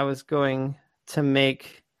I was going to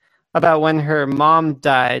make about when her mom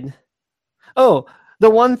died. Oh, the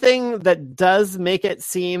one thing that does make it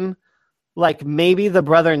seem like maybe the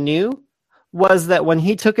brother knew was that when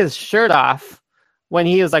he took his shirt off, when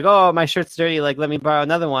he was like, "Oh, my shirt's dirty, like let me borrow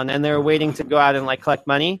another one," and they were waiting to go out and like collect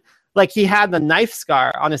money, like he had the knife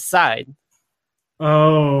scar on his side.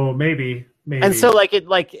 Oh, maybe. And so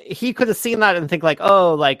like he could have seen that and think like,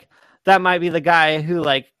 "Oh, like that might be the guy who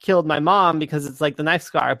like killed my mom because it's like the knife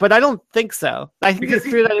scar." But I don't think so. I think he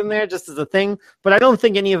threw that in there just as a thing, but I don't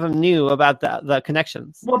think any of them knew about the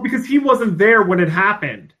connections. Well, because he wasn't there when it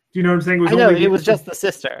happened. Do you know what I'm saying? I know, it was just the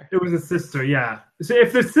sister. It was a sister, yeah. So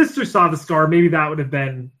if the sister saw the scar, maybe that would have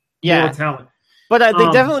been more telling. But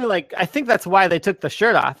they definitely, like, I think that's why they took the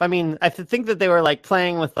shirt off. I mean, I think that they were, like,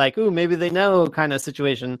 playing with, like, ooh, maybe they know kind of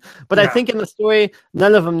situation. But I think in the story,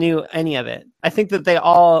 none of them knew any of it. I think that they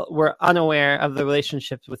all were unaware of the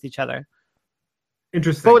relationships with each other.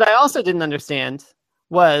 Interesting. But what I also didn't understand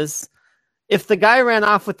was if the guy ran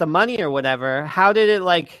off with the money or whatever, how did it,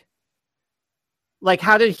 like,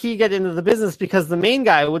 how did he get into the business? Because the main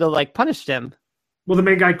guy would have, like, punished him. Well, the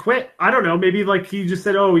main guy quit. I don't know. Maybe like he just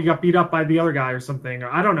said, "Oh, he got beat up by the other guy" or something.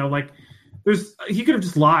 Or I don't know. Like, he could have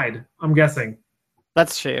just lied. I'm guessing.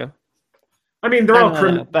 That's true. I mean, they're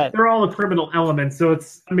all a criminal element. So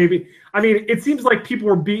it's maybe. I mean, it seems like people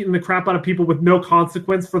were beating the crap out of people with no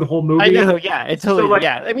consequence for the whole movie. I know. Yeah, it totally. So, like,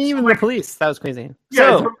 yeah, I mean, even the police. That was crazy.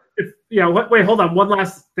 Yeah. So, wait, hold on. One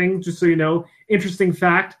last thing, just so you know. Interesting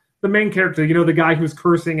fact: the main character, the guy who's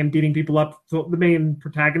cursing and beating people up, the main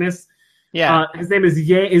protagonist. Yeah, his name is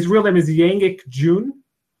his real name is Yangik Jun.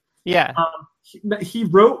 Yeah, he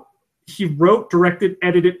wrote, directed,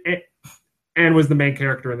 edited, and was the main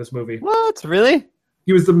character in this movie. What? Really?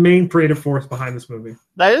 He was the main creative force behind this movie.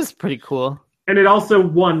 That is pretty cool. And it also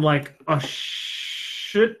won like a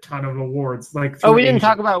shit ton of awards. Like, we didn't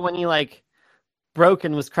talk about when he like broke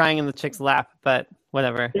and was crying in the chick's lap, but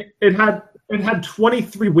whatever. It had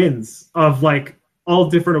 23 wins of like all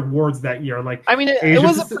different awards that year. Like, I mean, it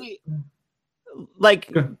was a pretty. Like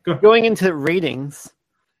going into ratings,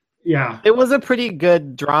 it was a pretty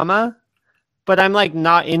good drama, but I'm like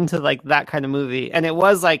not into like that kind of movie, and it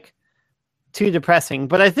was like too depressing.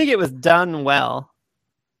 But I think it was done well.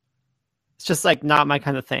 It's just like not my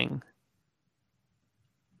kind of thing.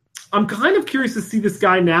 I'm kind of curious to see this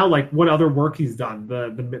guy now, like what other work he's done.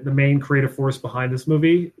 The main creative force behind this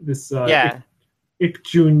movie, Ik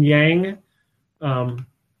Jun Yang,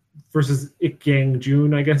 versus Ik Yang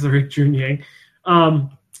Jun, I guess, or Ik Jun Yang.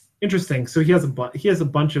 Interesting. So he has a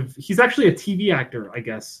bunch of. He's actually a TV actor, I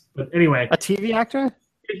guess. But anyway, a TV actor.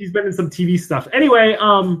 He's been in some TV stuff. Anyway,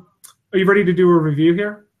 are you ready to do a review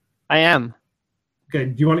here? I am. Okay.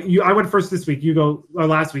 Do you want to? I went first this week. You go.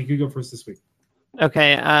 Last week. You go first this week.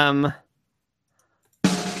 Okay.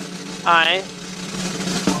 I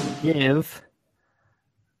give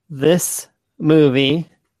this movie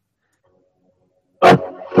a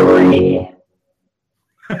 3.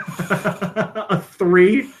 A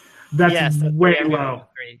 3? That's way low.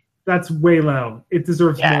 That's way low. It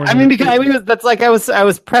deserves more. I mean, because that's like I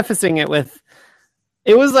was prefacing it with,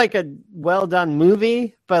 it was like a well done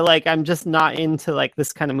movie, but like I'm just not into like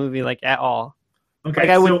this kind of movie like at all. Okay, like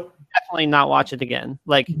I would definitely not watch it again.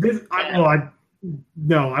 Like this, I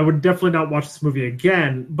would definitely not watch this movie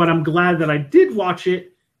again. But I'm glad that I did watch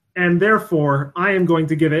it, and therefore I am going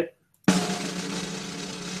to give it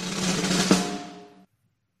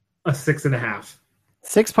a 6.5.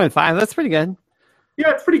 6.5. That's pretty good.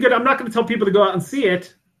 Yeah, it's pretty good. I'm not going to tell people to go out and see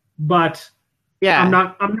it, but I'm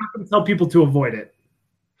not going to tell people to avoid it.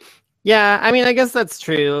 Yeah, I mean, I guess that's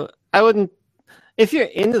true. I wouldn't. If you're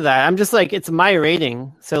into that, I'm just like, it's my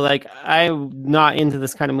rating, so like I'm not into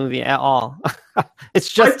this kind of movie at all.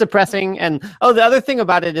 It's just depressing, and the other thing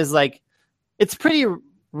about it is like, it's pretty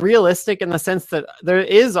realistic in the sense that there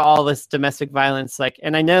is all this domestic violence, like,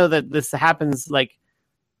 and I know that this happens like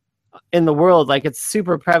in the world, like it's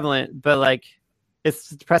super prevalent, but like it's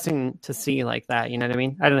depressing to see like that. You know what I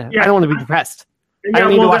mean? I don't know. I don't want to be depressed. I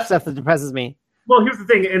don't need to watch stuff that depresses me. Well, here's the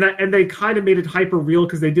thing, and they kind of made it hyper real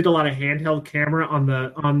because they did a lot of handheld camera on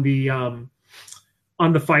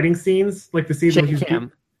the fighting scenes, like the scenes shaky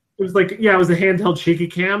cam. It was like, it was a handheld shaky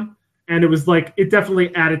cam, and it was like it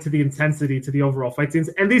definitely added to the intensity to the overall fight scenes.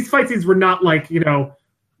 And these fight scenes were not like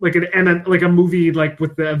like like a movie like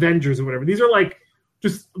with the Avengers or whatever. These are like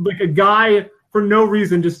just like a guy for no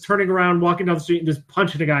reason just turning around, walking down the street, and just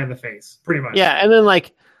punching a guy in the face, pretty much. Yeah, and then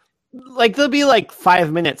like there'll be like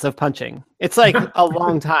 5 minutes of punching. It's like a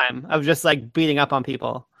long time of just like beating up on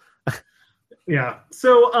people. Yeah.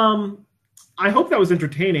 So I hope that was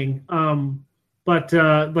entertaining. But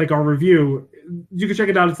like our review, you can check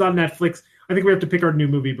it out. It's on Netflix. I think we have to pick our new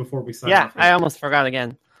movie before we sign off. Yeah, I almost forgot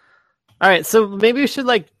again. All right, so maybe we should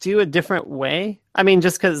like do a different way. I mean,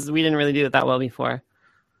 just because we didn't really do it that well before.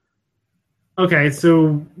 Okay,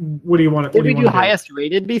 so what do you want? Did we do highest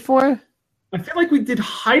rated before? I feel like we did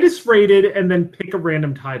highest rated and then pick a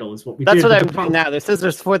random title is what we did. That's what I'm doing now. It says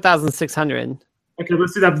there's 4,600. Okay,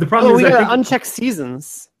 let's do that. The problem is we got unchecked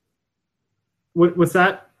seasons. What's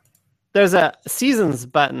that? There's a seasons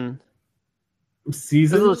button.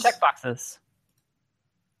 Seasons? There's little check boxes.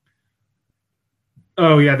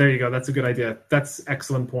 Oh, yeah, there you go. That's a good idea. That's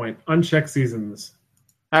excellent point. Unchecked seasons.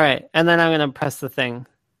 All right, and then I'm gonna press the thing.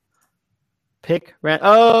 Pick.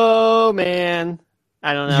 Oh man,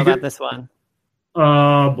 I don't know about this one.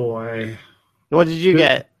 Oh boy. What did you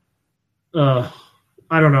get? I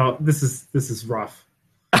don't know. This is rough.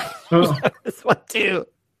 This one too.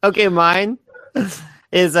 Okay, mine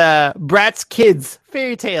is Bratz Kids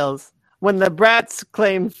Fairy Tales. When the Brats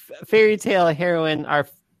claim fairy tale heroine are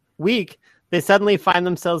weak, they suddenly find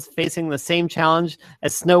themselves facing the same challenge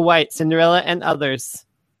as Snow White, Cinderella, and others.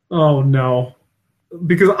 Oh no,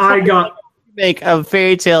 because I got remake of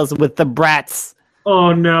fairy tales with the Brats.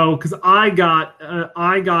 Oh no, because I got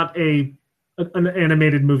an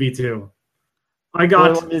animated movie too. What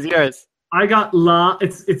one is yours? I got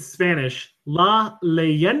it's Spanish. La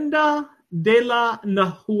Leyenda de la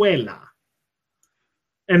Nahuela.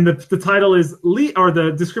 And the title is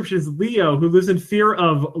the description is Leo, who lives in fear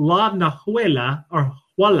of La Nahuela or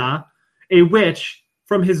Huala, a witch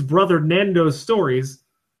from his brother Nando's stories,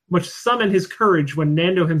 must summon his courage when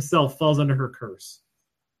Nando himself falls under her curse.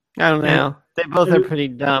 I don't know. They both are pretty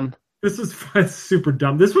dumb. This is super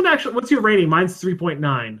dumb. This one actually, what's your rating? Mine's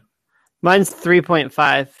 3.9. Mine's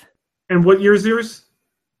 3.5. And what year's yours?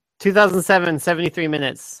 2007, 73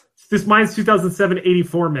 minutes. Mine's 2007,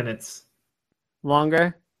 84 minutes.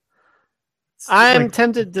 Longer? I'm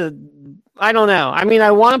tempted to... I don't know. I mean,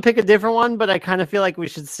 I want to pick a different one, but I kind of feel like we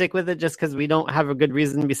should stick with it just because we don't have a good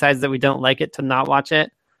reason besides that we don't like it to not watch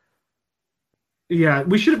it. Yeah,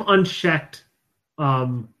 we should have unchecked.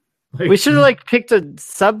 We should have picked a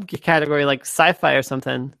subcategory like sci-fi or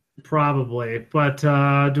something. Probably, but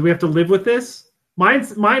do we have to live with this?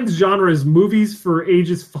 Mine's genre is movies for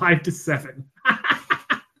ages 5 to 7.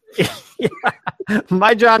 Yeah.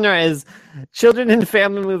 My genre is children and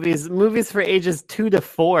family movies for ages 2 to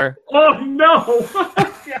 4. Oh no!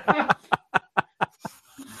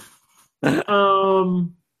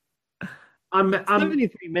 I'm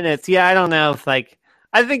 73 minutes. Yeah, I don't know if I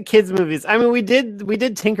think kids movies. I mean, we did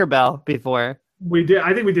Tinkerbell before. We did.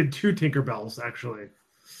 I think we did 2 Tinkerbells actually.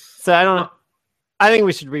 So I think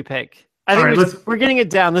we should repick. I think we're getting it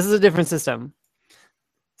down. This is a different system.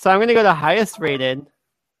 So I'm going to go to highest rated,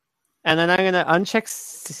 and then I'm going to uncheck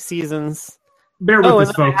seasons. Bear with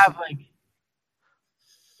us, folks.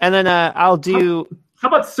 And then I'll do. How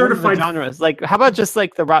about certified genres? How about just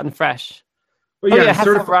the Rotten Fresh? Well, yeah,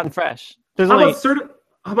 certified Rotten Fresh. How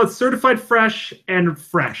about certified fresh and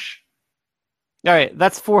fresh? All right,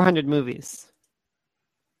 that's 400 movies.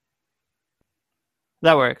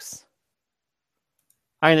 That works.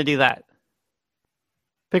 I'm going to do that.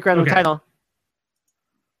 Pick random title.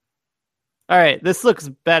 All right, this looks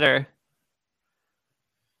better.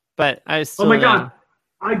 But I still God.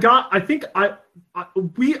 I think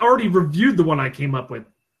we already reviewed the one I came up with.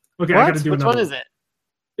 Okay, what? I got to do Which another one is it?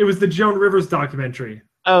 It was the Joan Rivers documentary.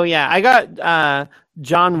 Oh, yeah. I got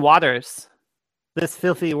John Waters, This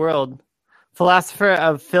Filthy World. Philosopher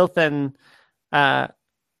of filth and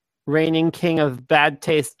reigning king of bad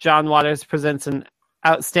taste, John Waters presents an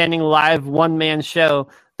outstanding live one-man show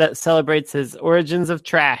that celebrates his origins of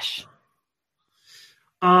trash.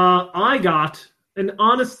 I got An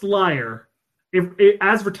Honest Liar.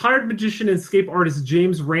 As retired magician and escape artist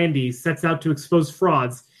James Randi sets out to expose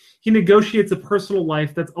frauds, he negotiates a personal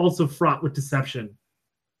life that's also fraught with deception.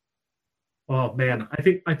 Oh man, I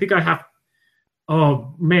think I have.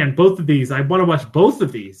 Oh man, both of these. I want to watch both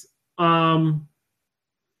of these. I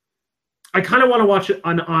kind of want to watch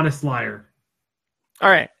An Honest Liar. All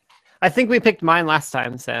right, I think we picked mine last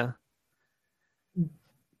time. So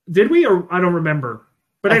did we? Or I don't remember.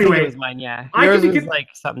 But anyway, I think it was mine. Yeah, yours was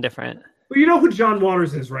something different. Well, you know who John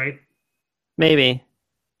Waters is, right? Maybe.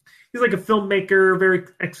 He's like a filmmaker, very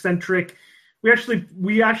eccentric.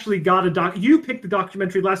 We actually got a doc. You picked the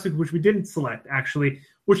documentary last week, which we didn't select actually,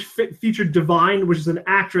 which featured Divine, which is an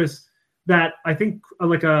actress that I think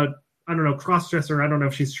crossdresser. I don't know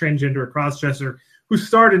if she's transgender or crossdresser, who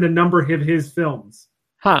starred in a number of his films.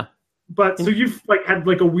 Huh. But so you've had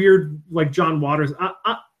a weird John Waters.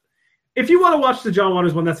 If you want to watch the John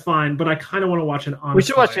Waters one, that's fine. But I kind of want to watch An Honest Liar. We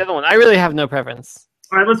should watch the other one. I really have no preference.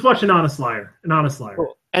 All right, let's watch An Honest Liar. An Honest Liar.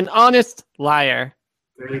 Cool. An Honest Liar.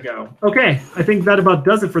 There you go. Okay, I think that about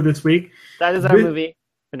does it for this week. That is our movie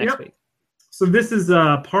for next week. So this is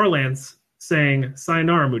Parlance saying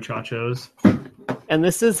 "Sayonara, muchachos," and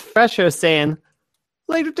this is Fresho saying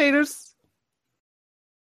 "Later, taters."